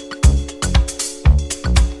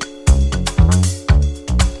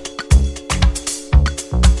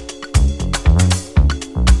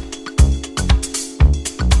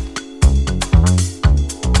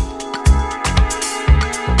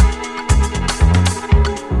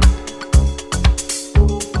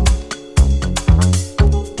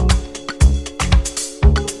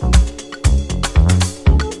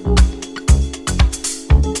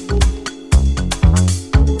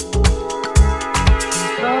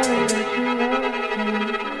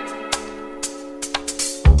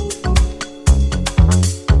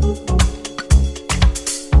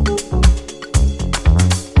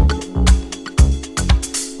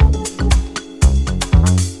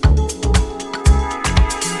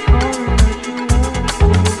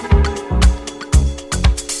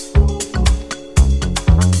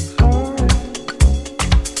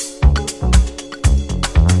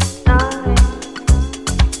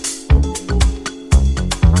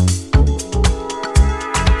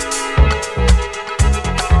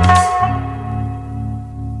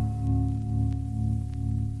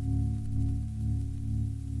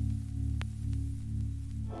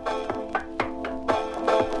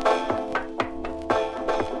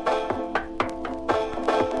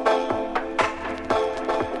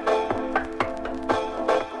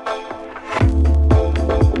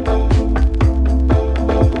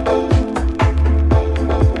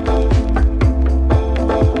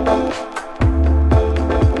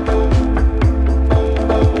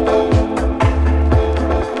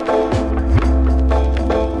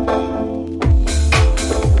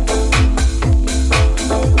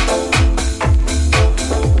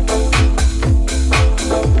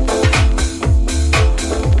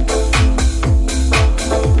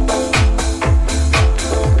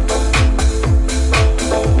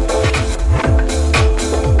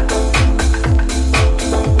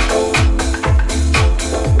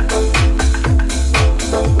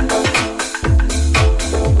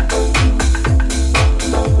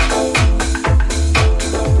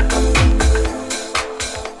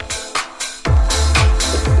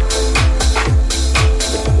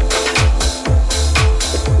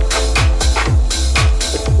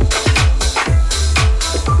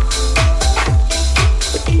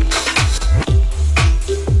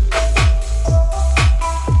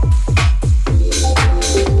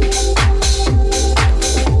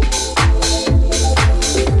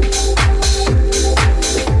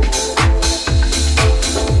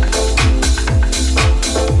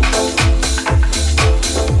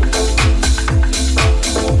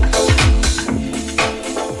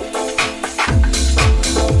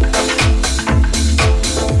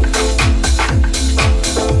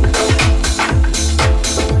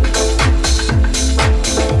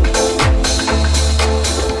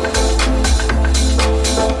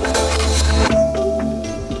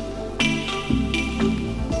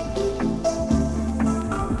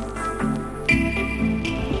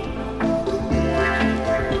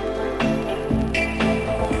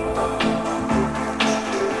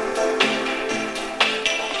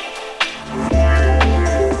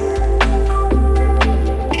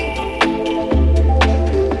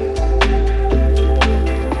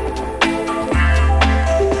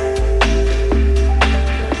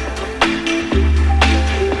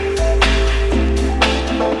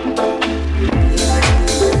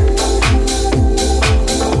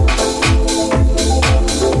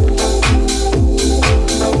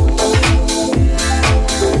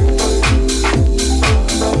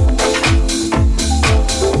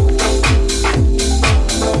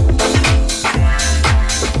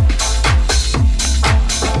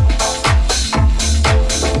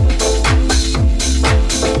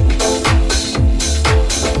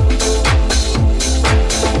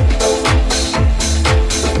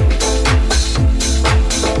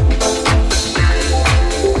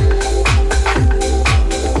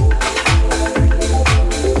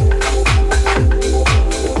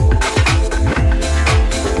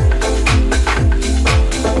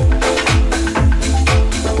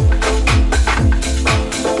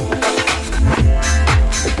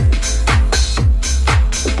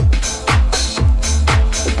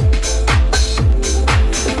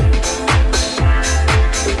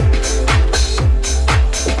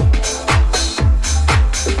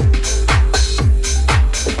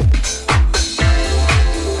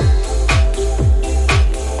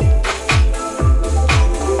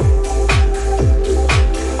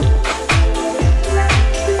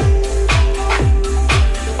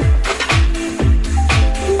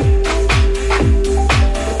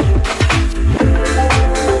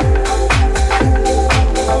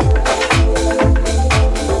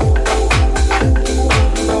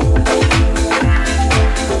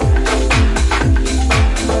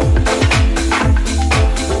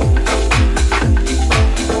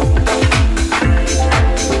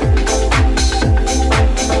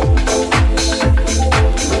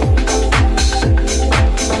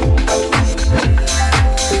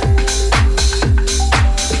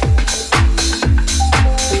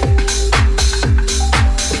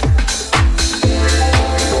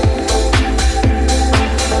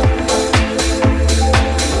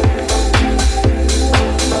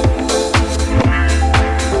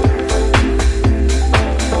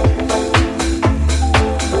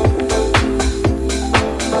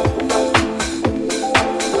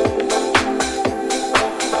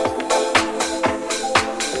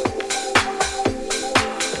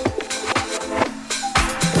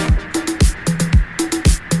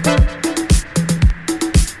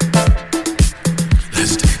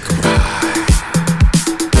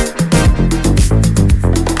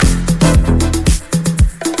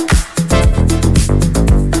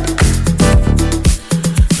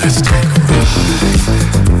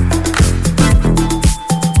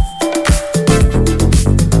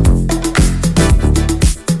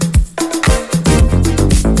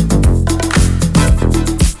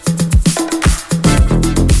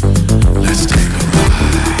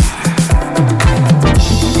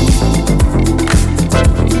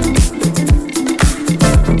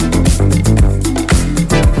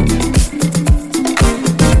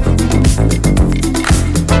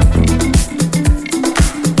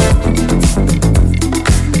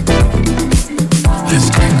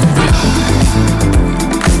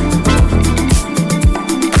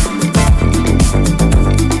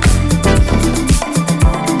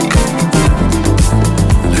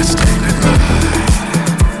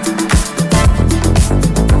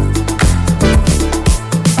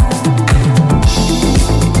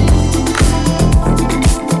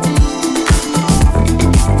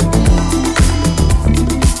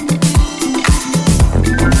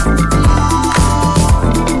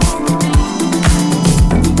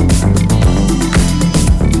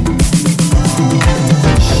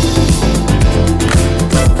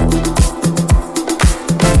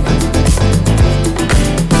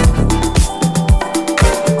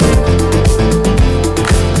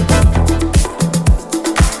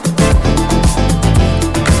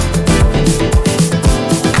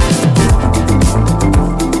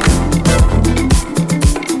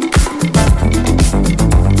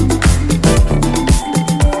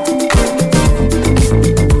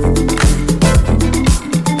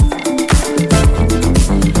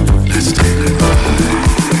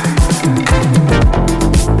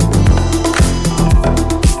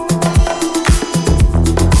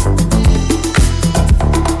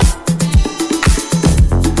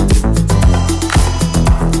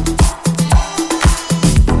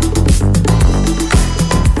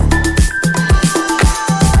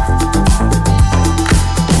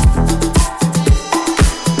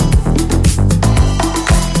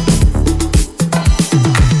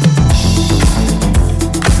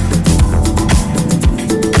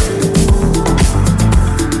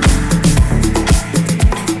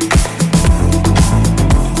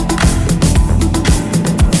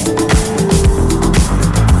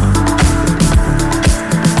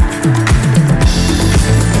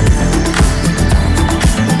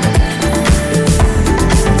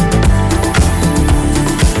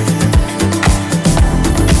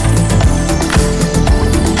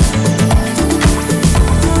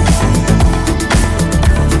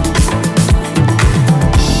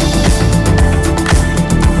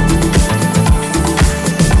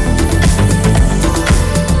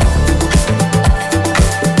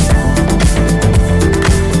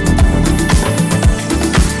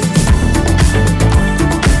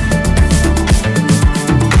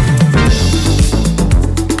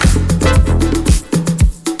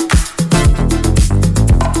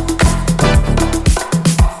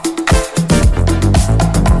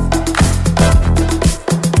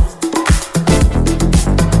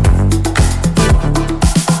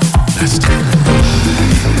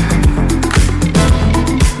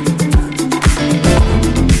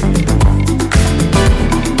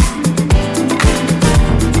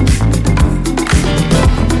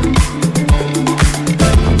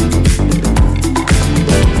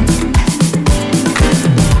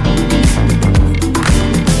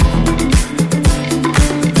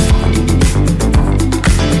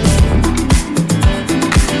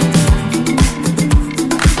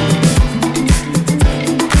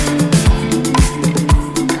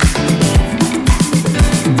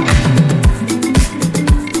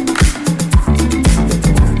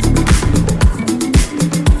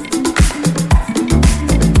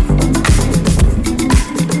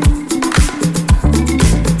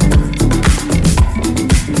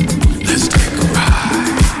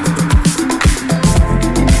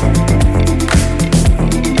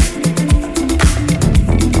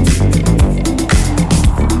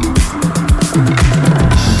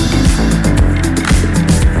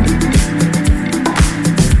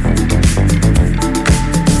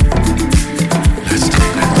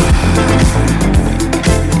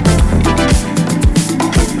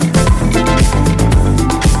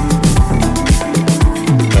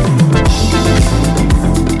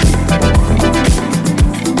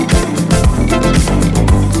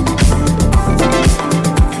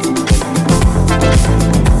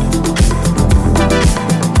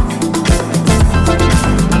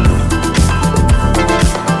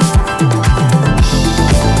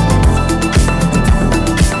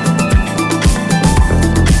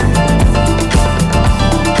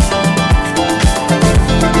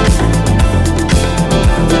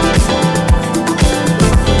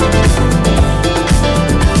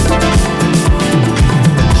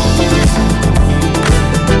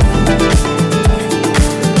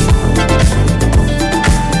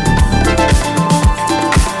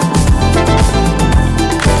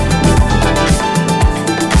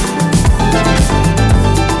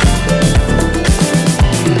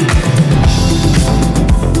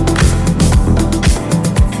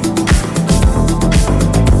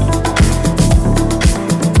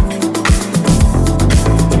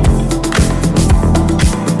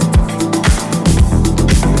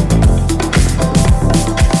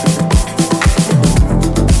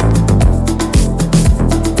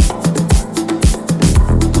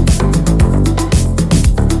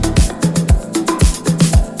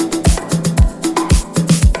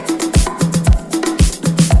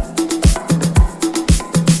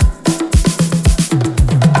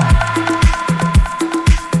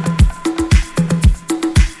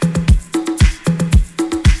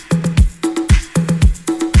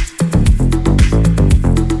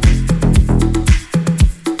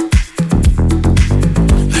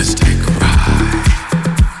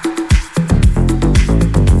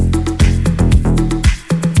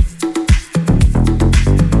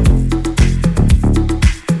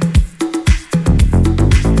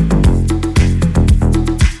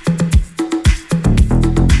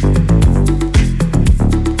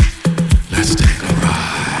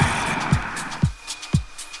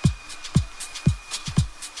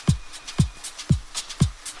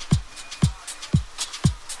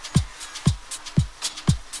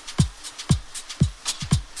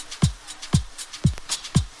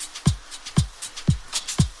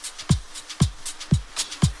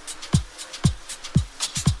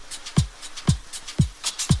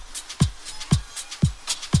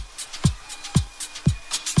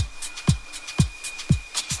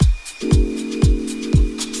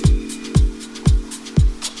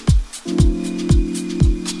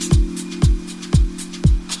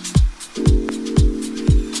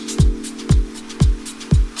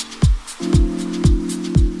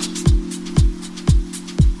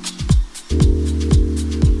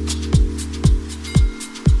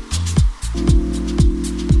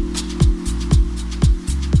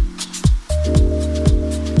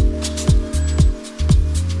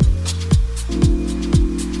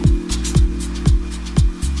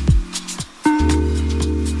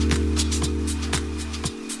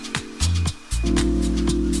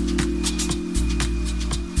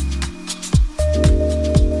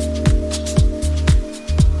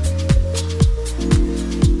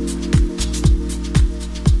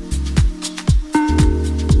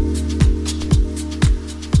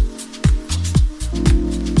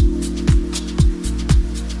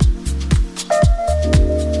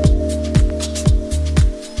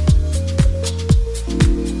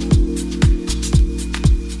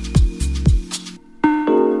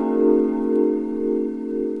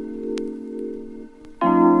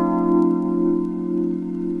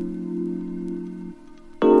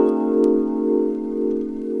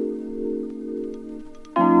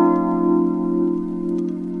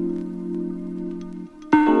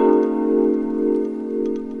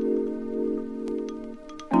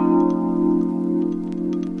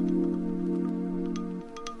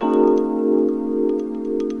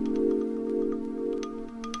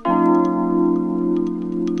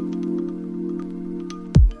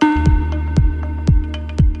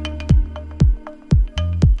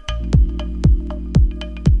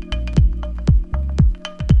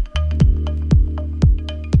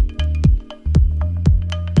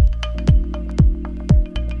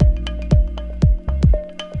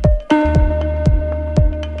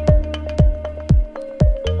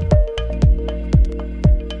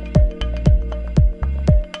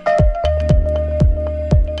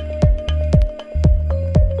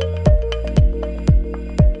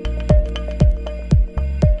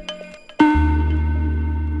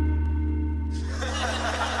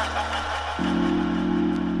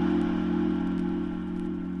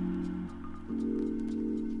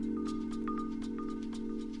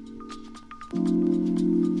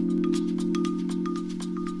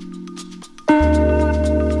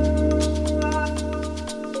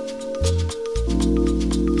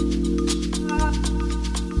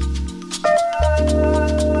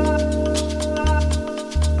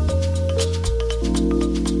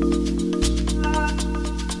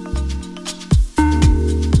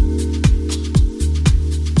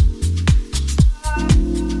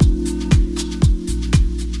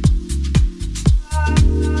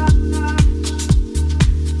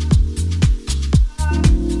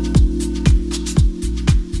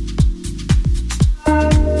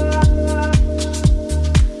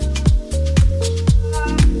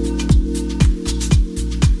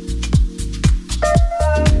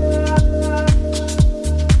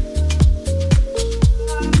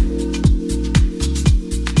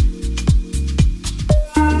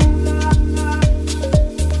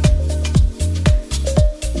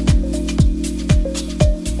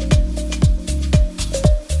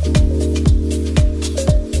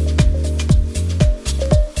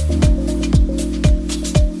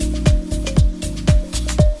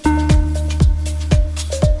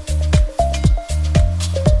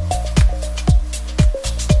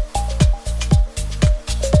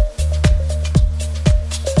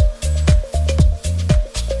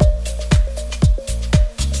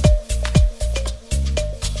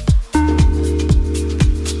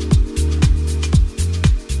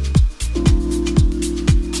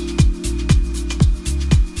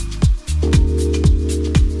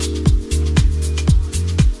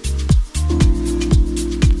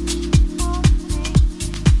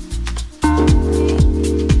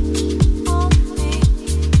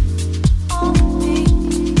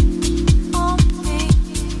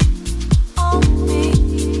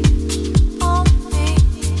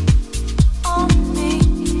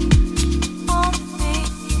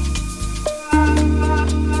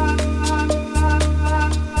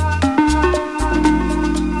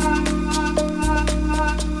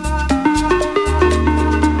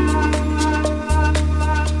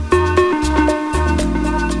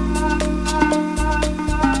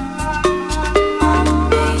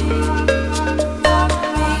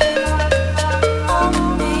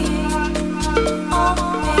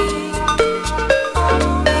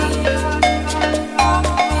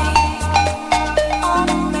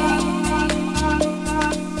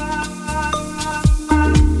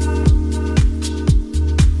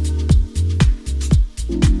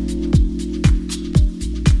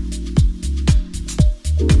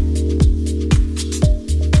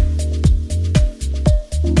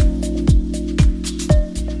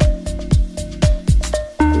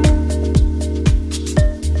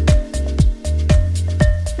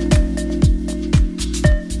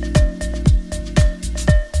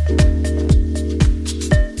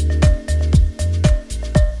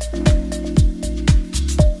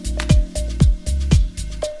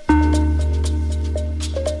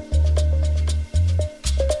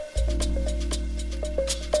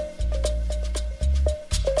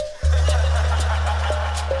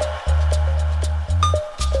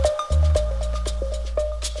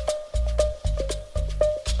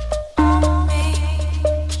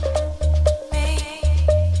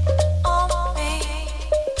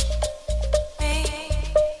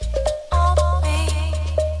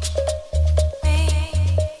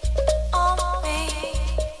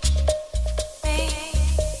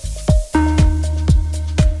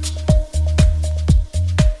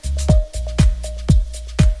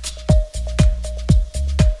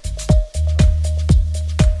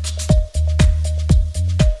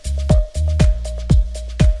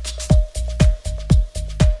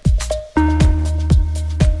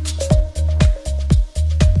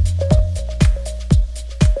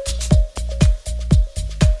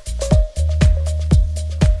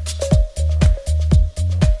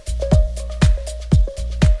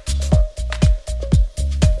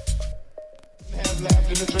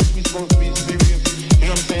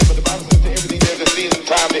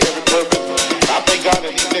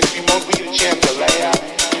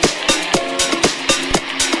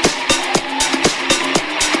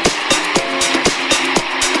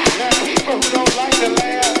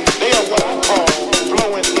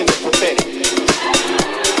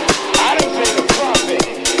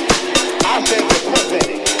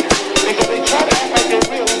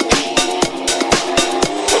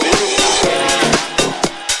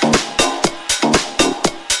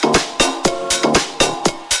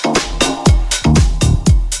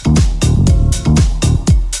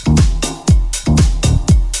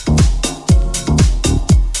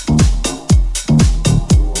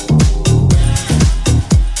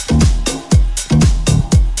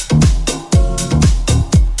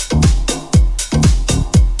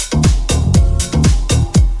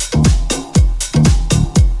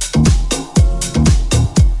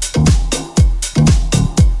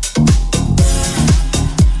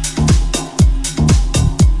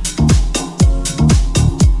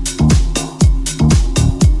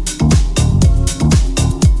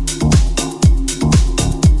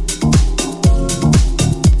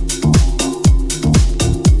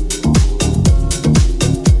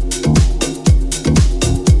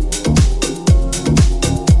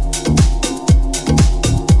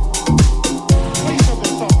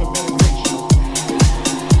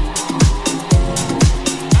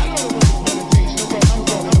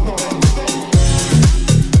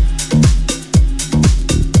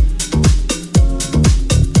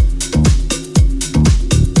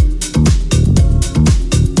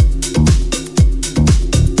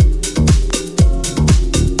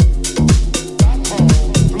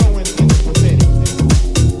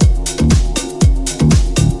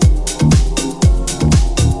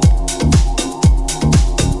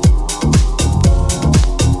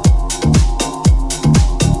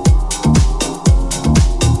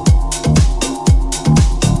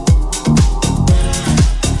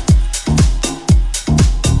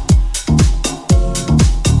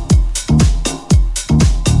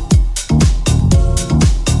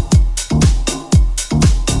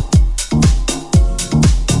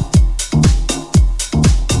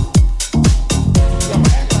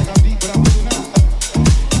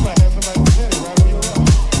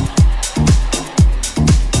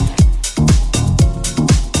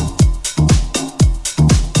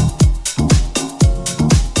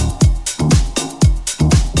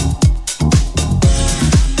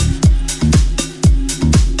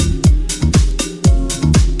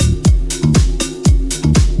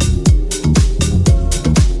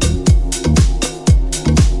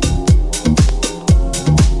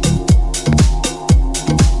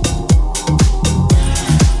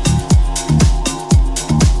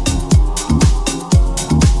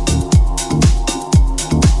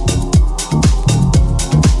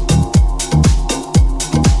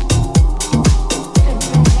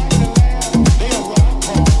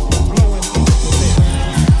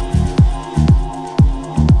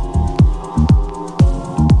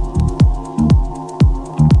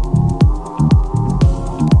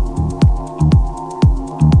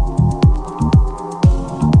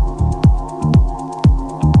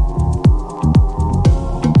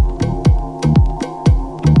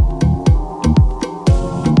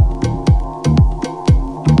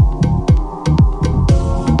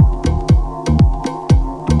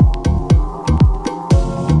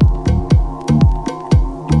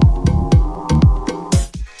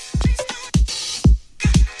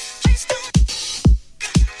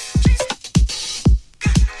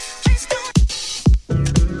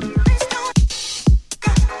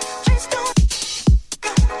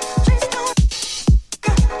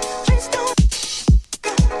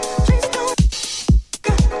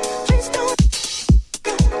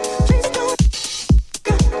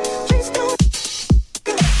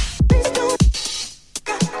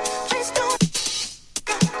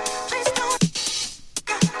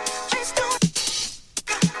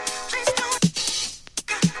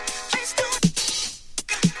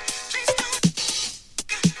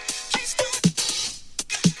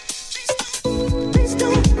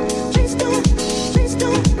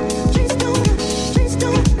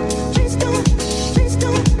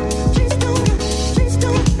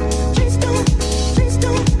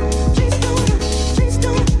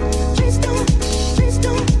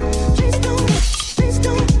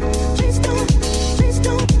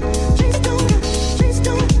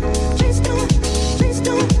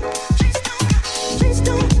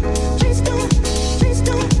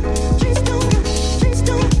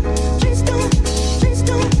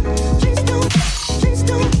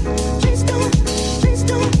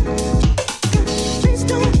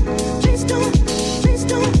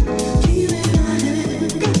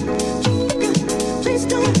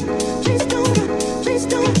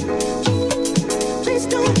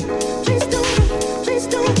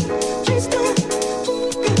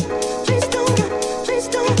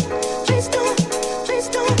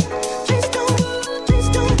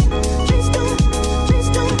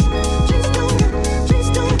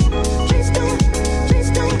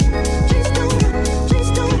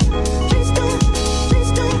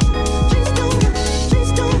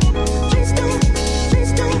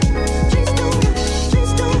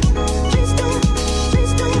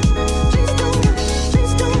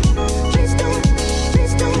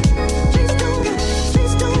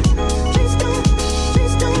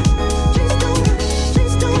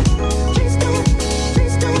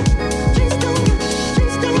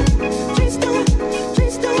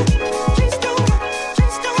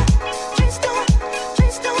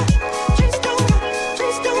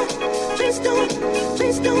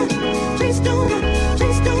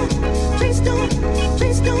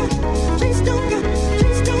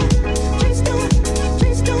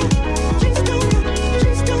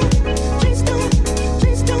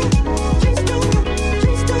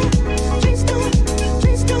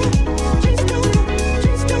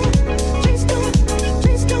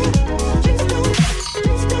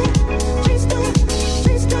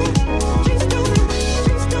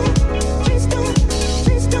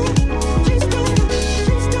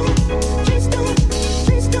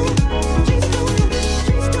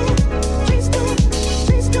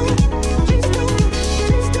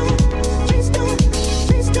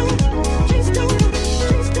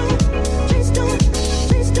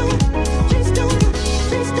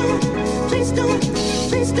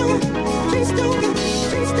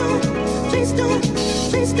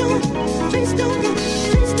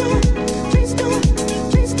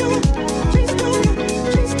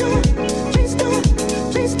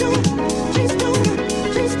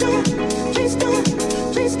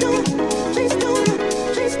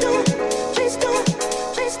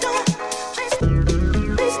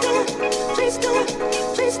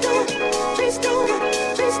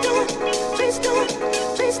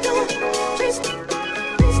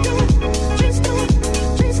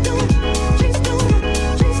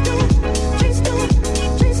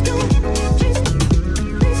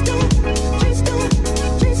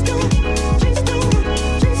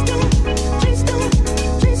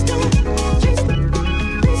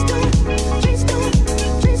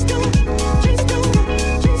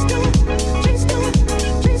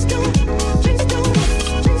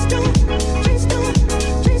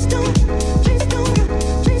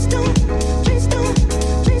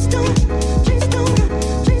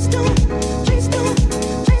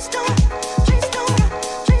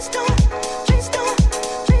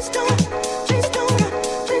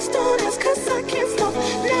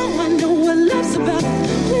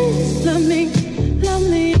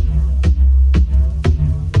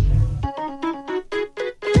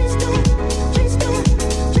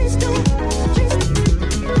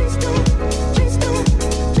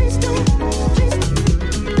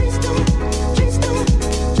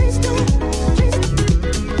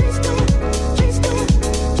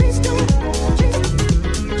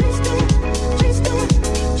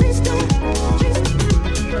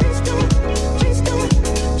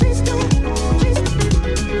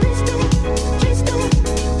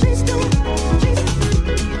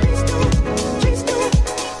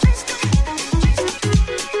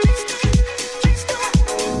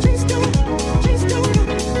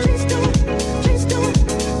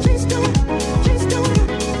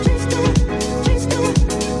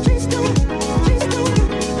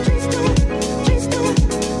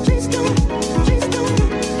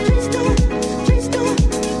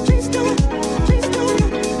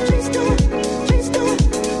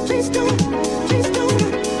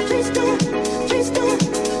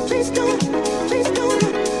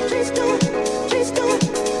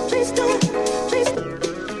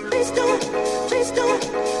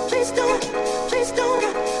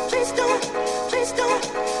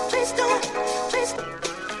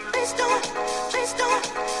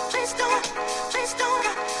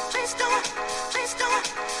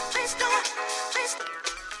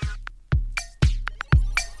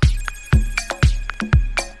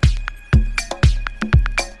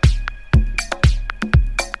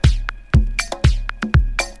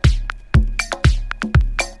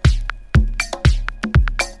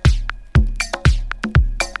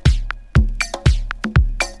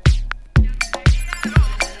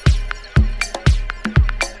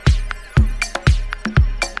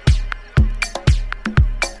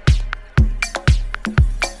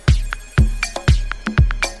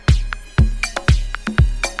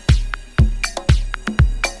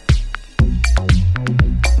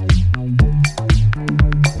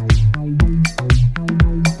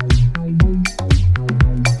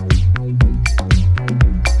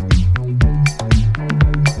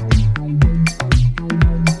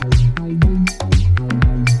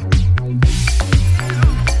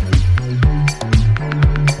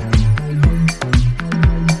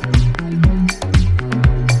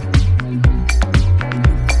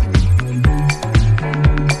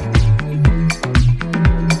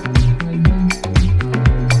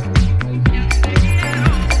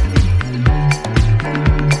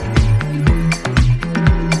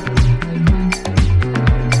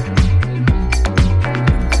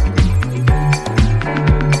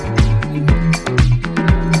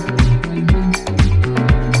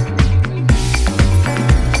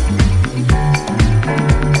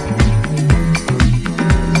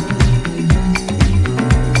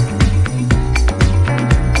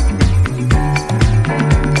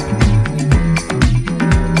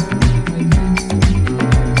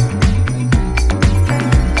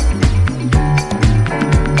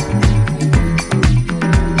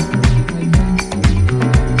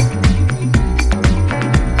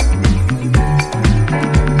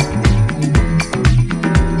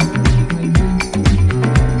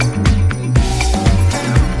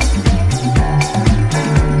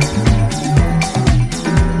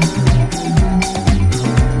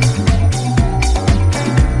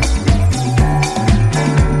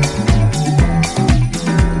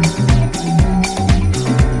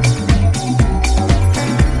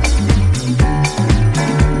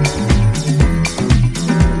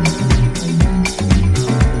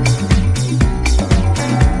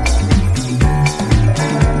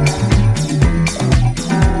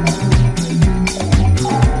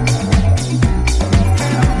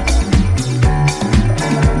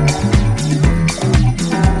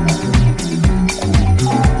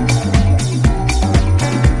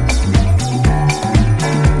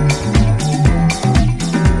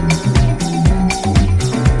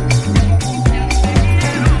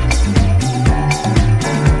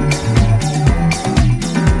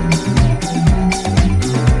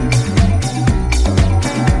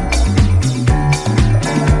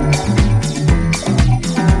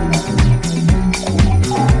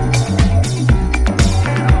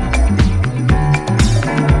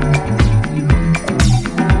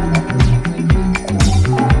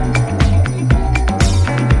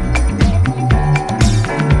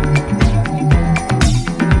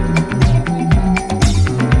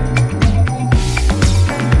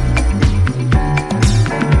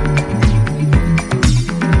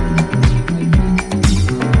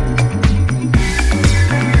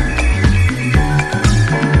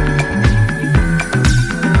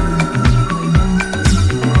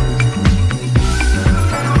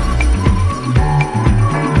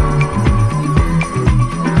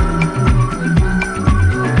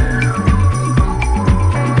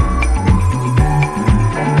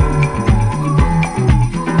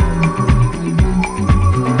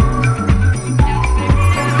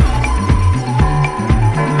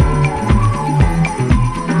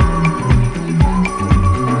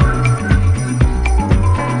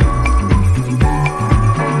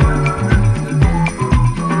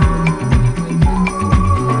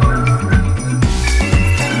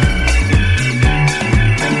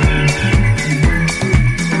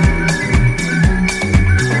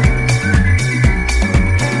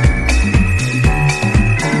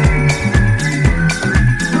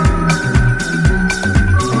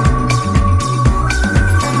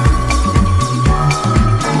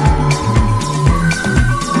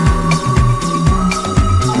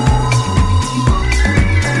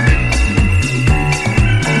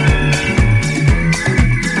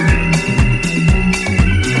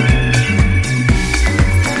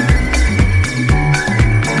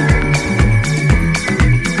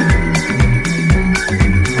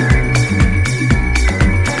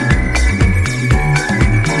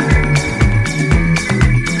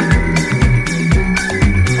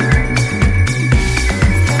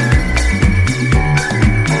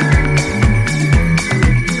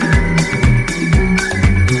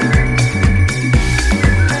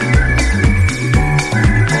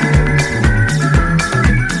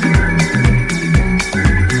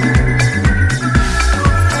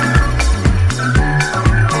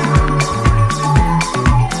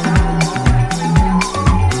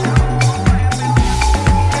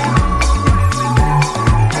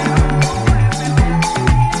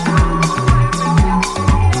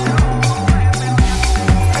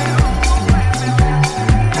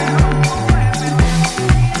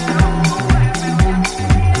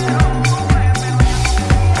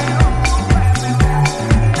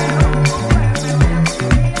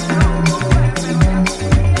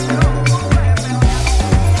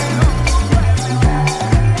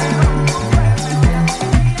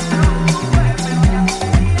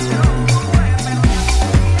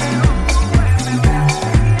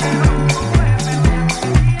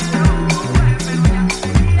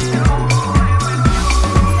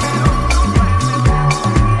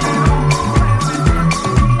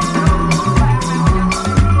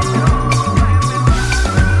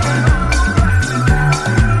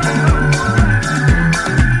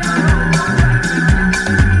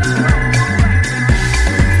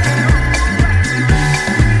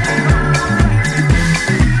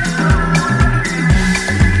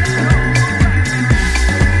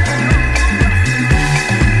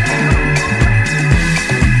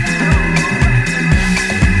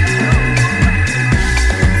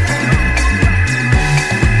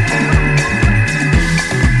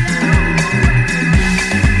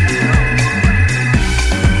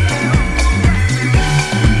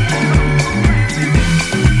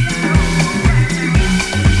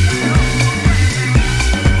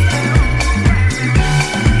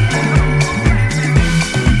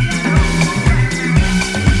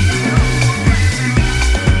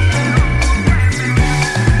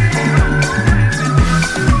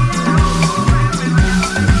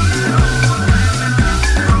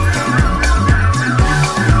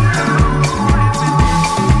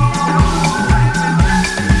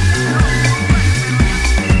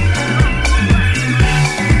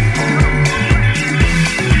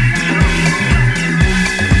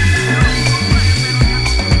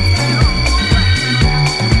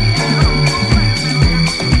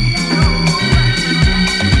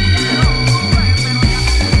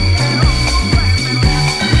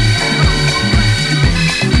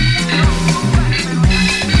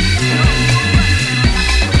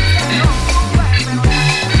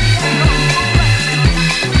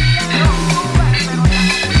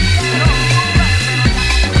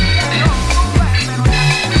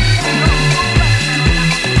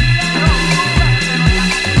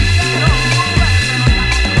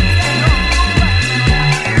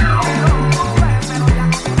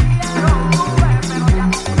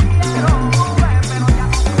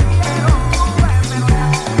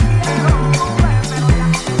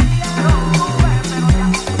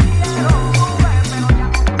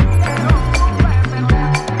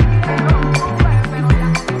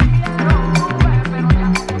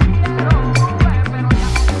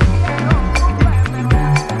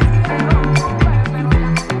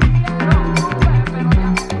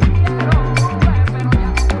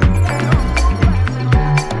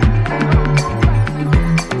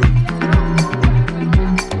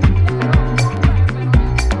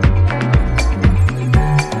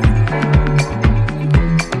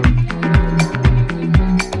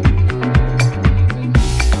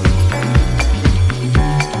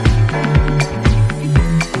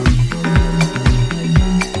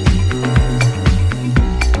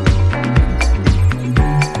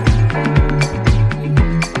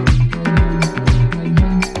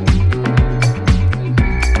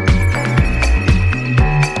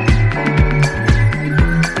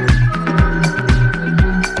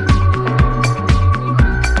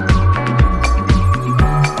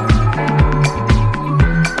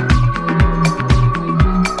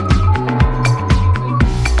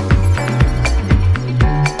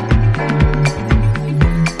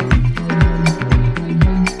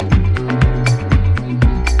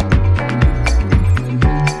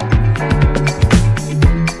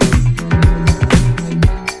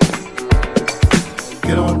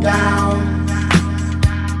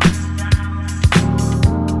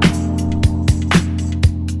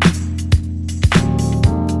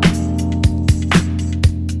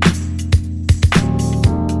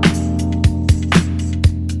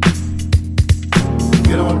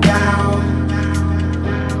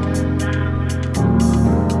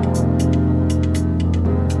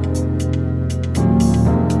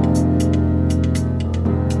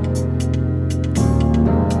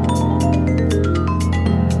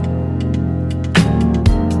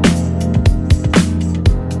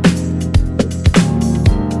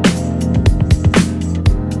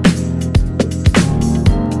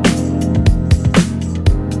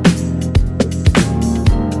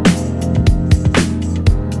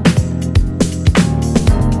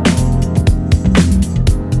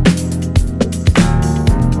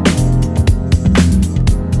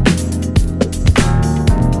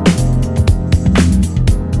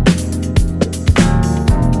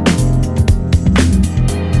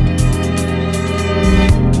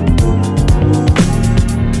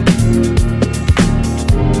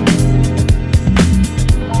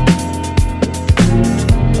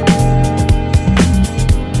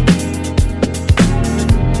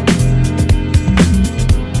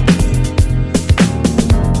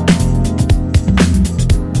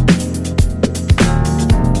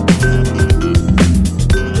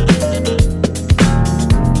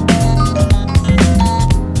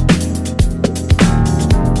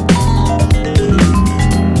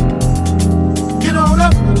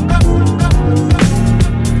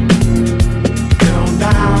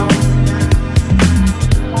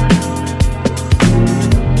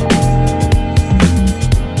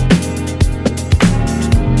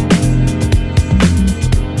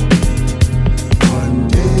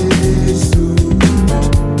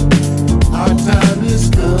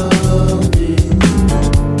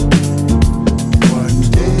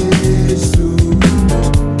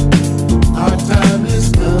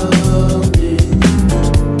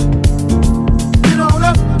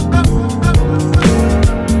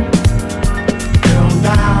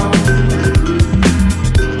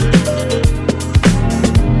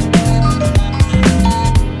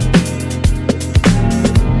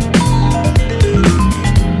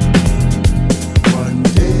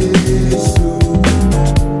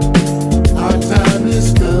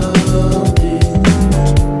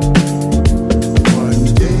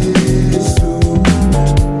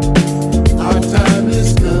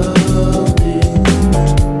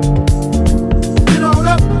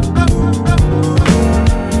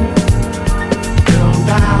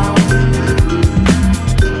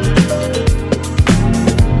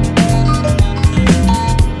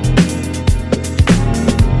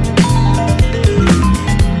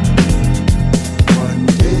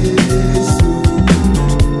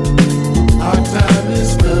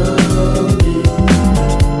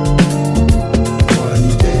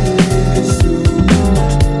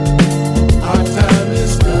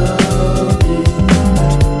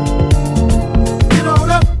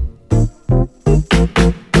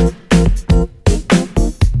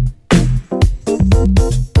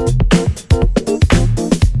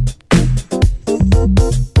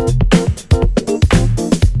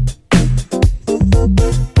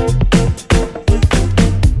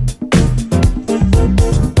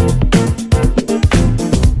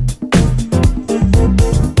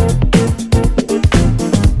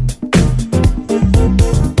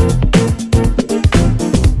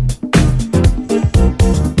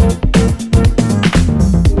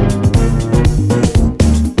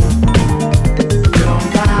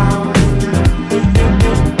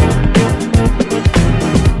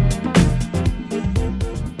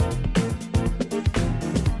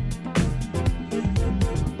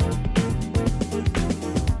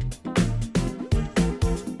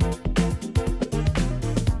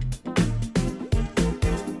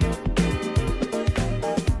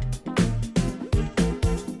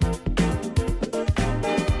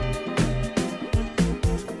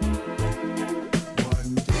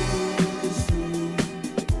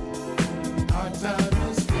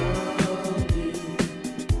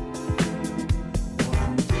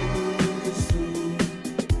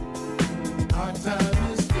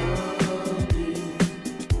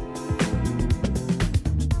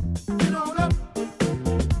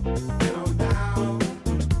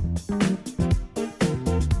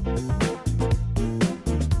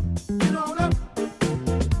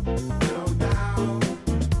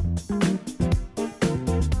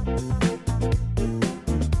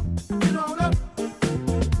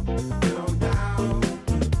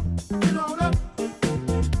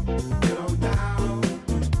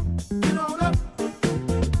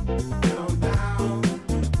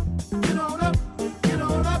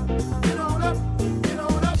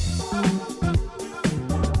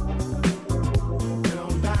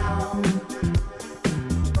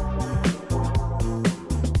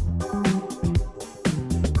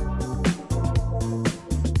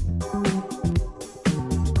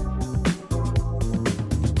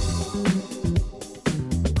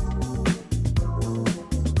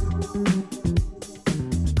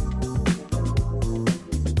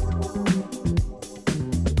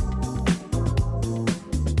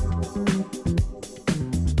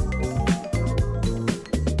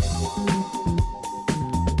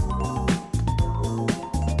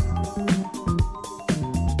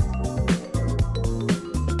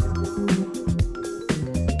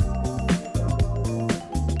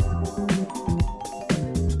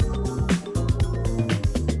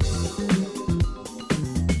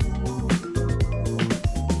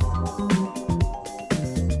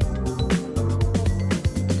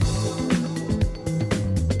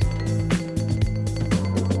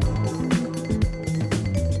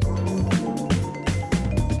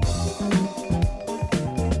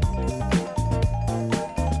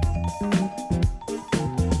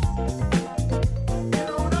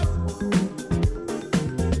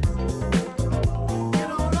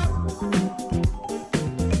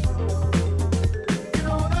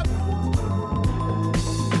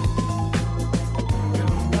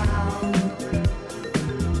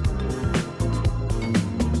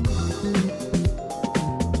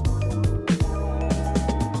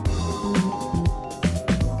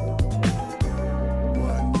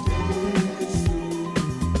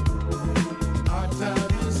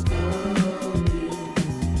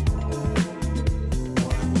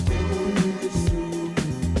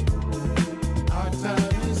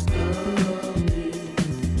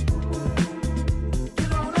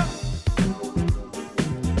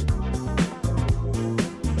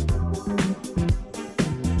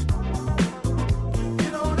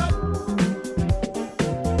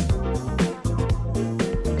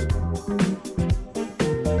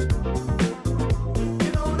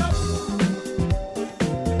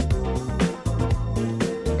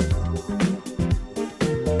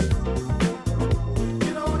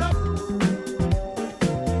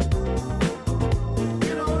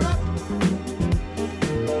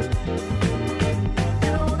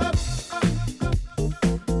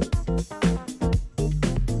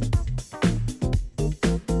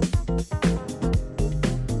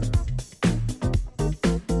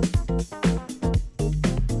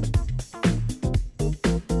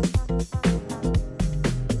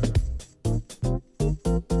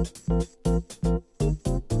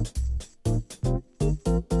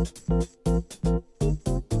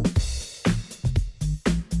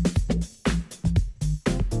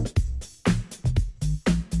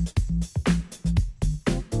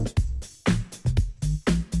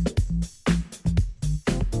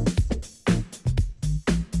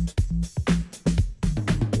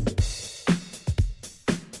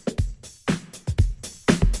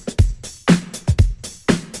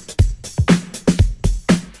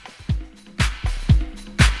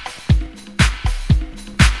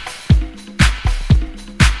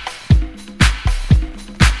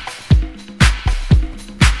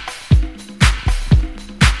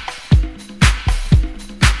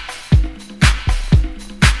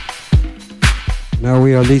 Now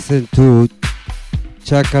we are listening to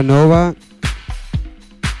Chacanova.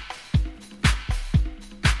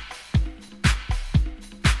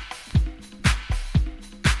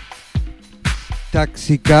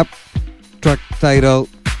 Taxi Cab, track title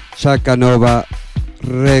Chacanova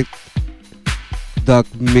Red Dog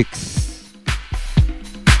Mix.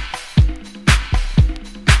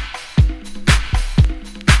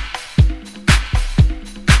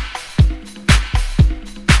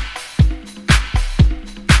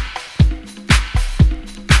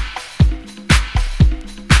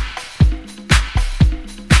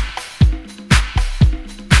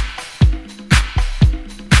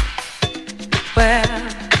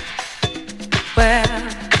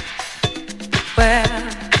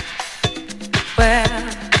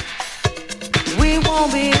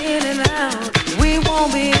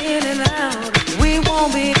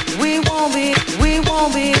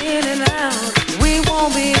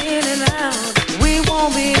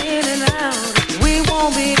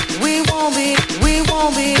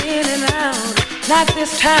 Not this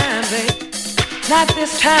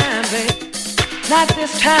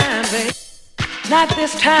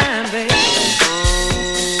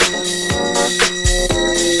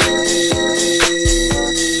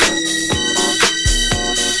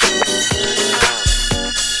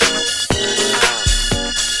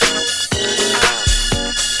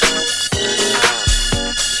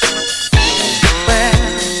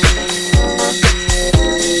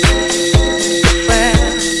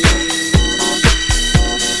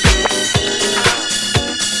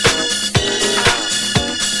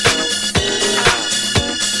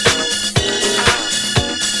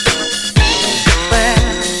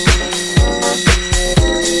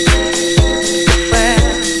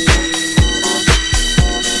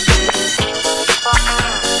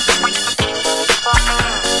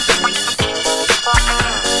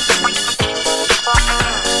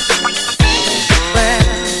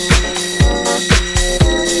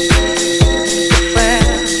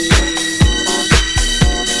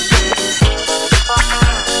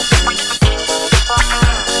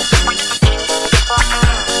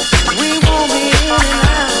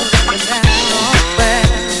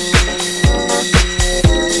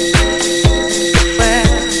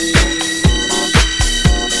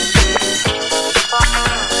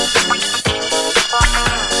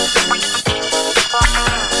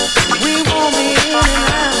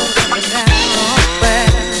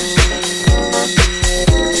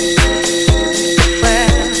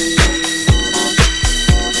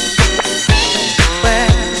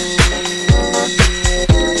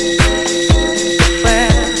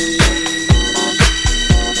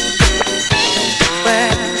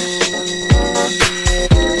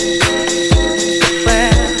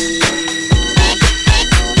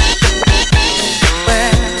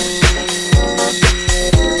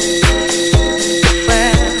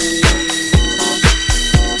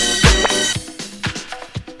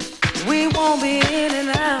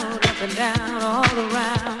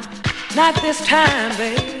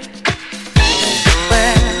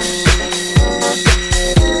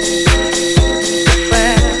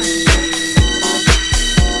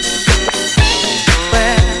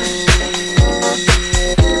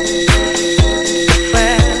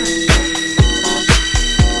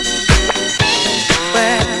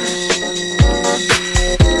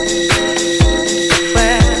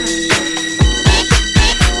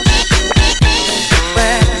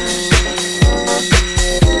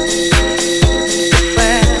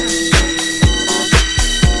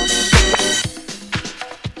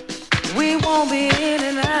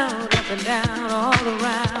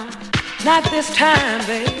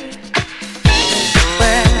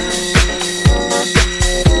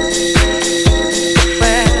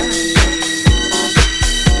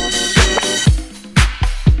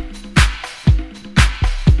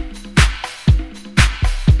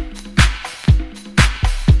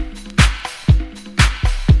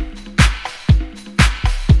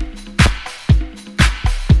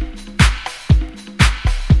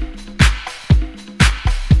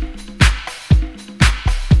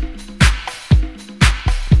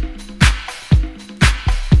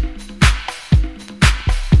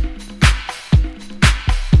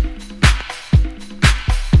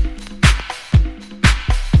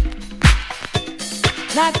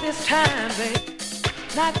time, babe.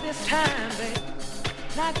 Not this time, babe.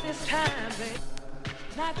 Not this time, babe.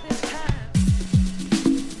 Not this time.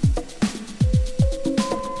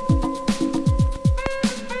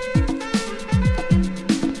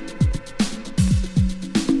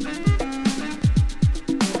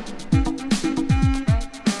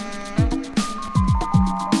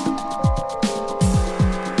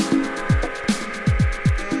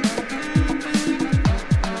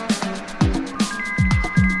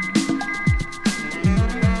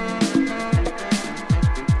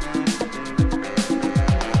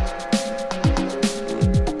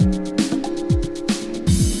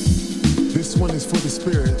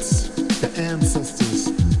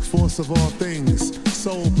 of all things,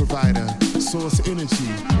 soul provider, source energy,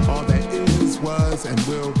 all that is, was, and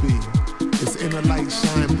will be. It's inner light,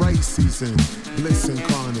 shine bright season, bliss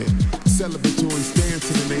incarnate, celebratory dance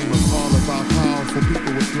in the name of all of our powerful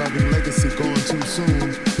people with loving legacy gone too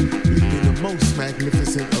soon, leaving the most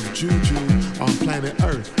magnificent of juju on planet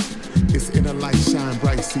Earth. It's inner light, shine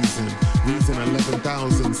bright season, reason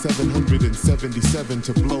 11,777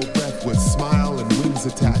 to blow breath with smile and wings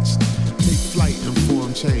attached. Take flight and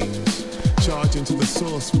form change. Charge into the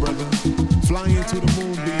source, brother. Fly into the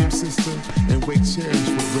moonbeam, sister, and wake cherish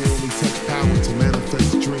what rarely takes power to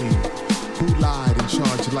manifest dream. Who lied and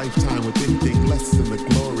charged lifetime with anything less than the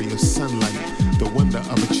glory of sunlight, the wonder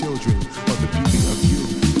of a children, or the beauty of you,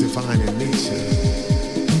 divine in nature?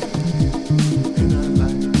 Inner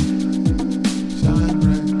light, shine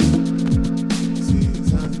bright,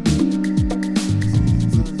 season, inner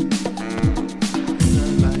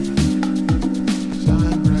light, shine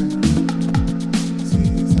bright.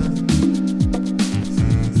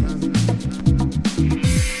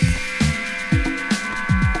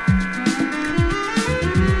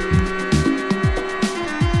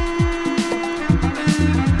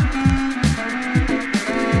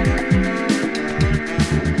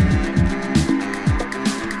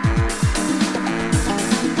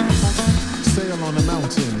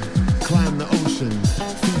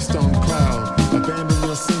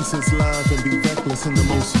 In the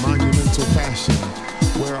most monumental fashion,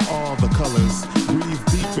 wear all the colors, breathe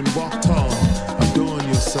deep and walk tall, adorn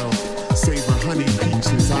yourself, savor honey,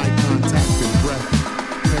 peaches, eye contact and breath,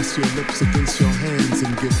 press your lips against your hands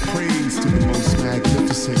and give praise to the most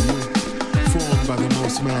magnificent you, formed by the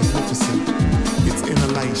most magnificent. It's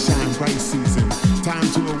inner light, shine bright season, time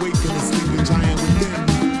to awaken the sleeping giant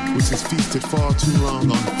within, which has feasted far too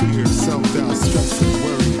long on fear, self-doubt, stress and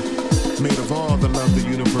worry. Made of all the love the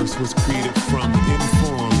universe was created from, in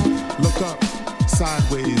form. Look up,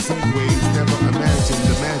 sideways, in ways never imagined.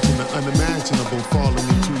 Imagine the unimaginable falling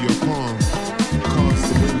into your palm. Cause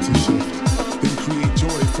the wind to shift, then create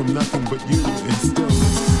joy from nothing but you in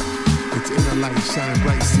stillness. It's inner light, shine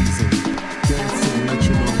bright season. Dance to the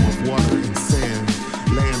metronome of water and sand.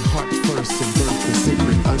 Land heart first and birth the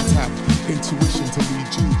sacred, untapped intuition to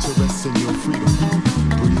lead you to rest in your freedom.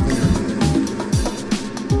 Breathe in.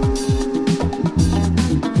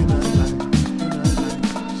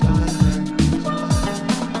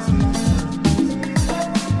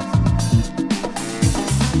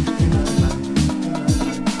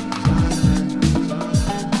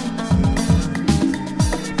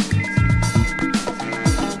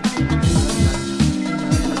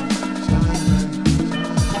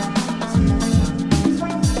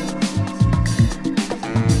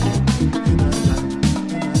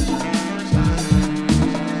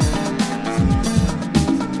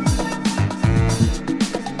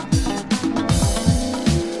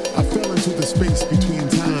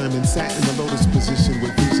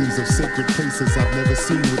 I've never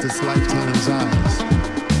seen with this lifetime's eyes.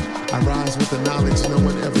 I rise with the knowledge no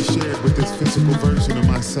one ever shared with this physical version of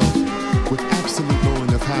myself, with absolute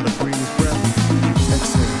knowing of how to breathe breath,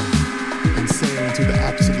 exhale, and sail into the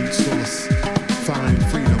absolute source. Find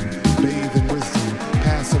freedom, bathe in wisdom,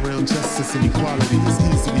 pass around justice and equality as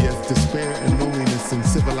easily as despair and loneliness in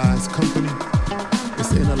civilized company.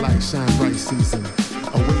 It's inner light, shine bright season.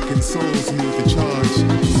 Awakened souls need the charge.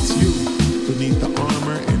 It's you beneath the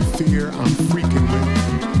armor and fear I'm freaking with.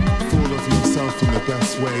 Full of yourself in the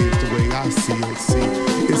best way, the way I see it. See,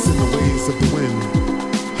 it's in the ways of the wind.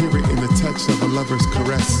 Hear it in the touch of a lover's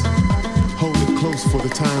caress. Hold it close for the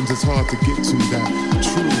times it's hard to get to. That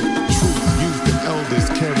true truth, youth and elders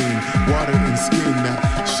carrying water and skin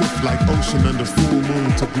that shift like ocean under full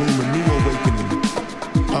moon to bloom a new awakening.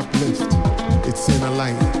 Uplift, it's inner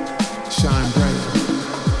light, shine bright,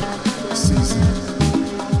 season.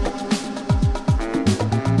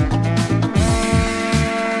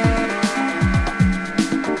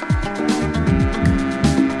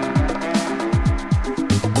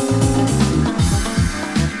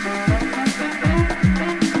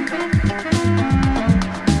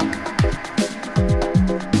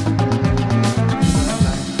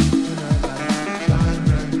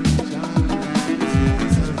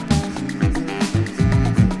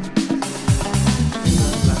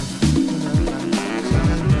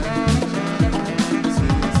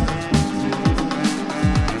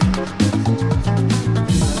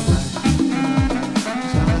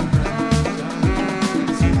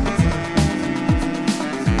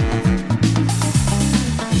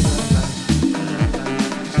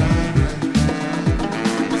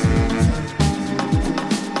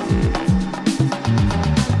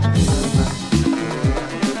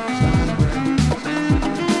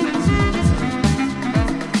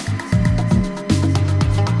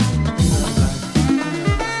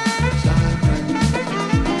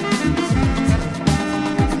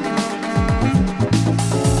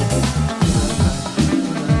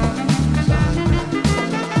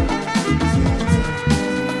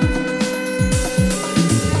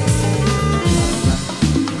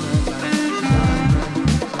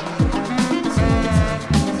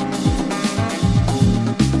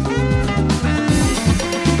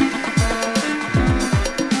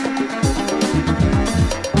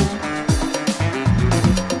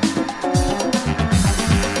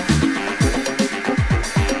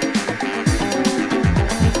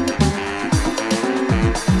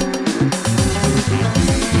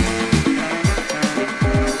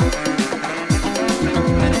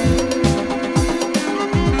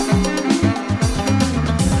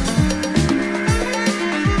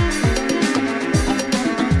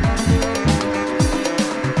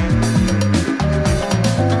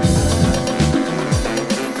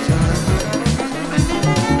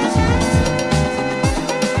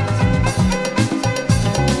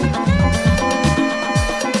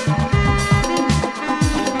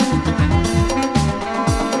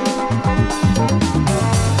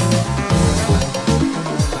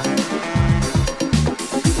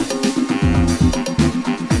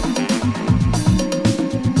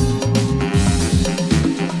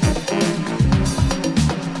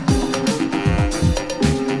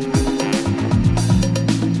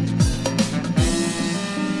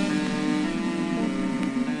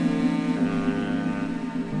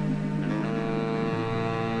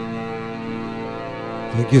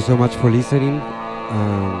 Thank you so much for listening.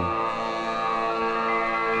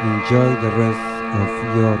 Enjoy the rest of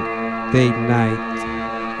your day, night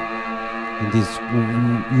in this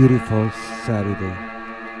beautiful Saturday.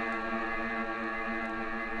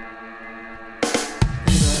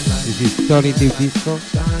 This is TonyDeepDisco,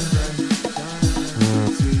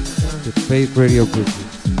 the Space Radio Brooklyn.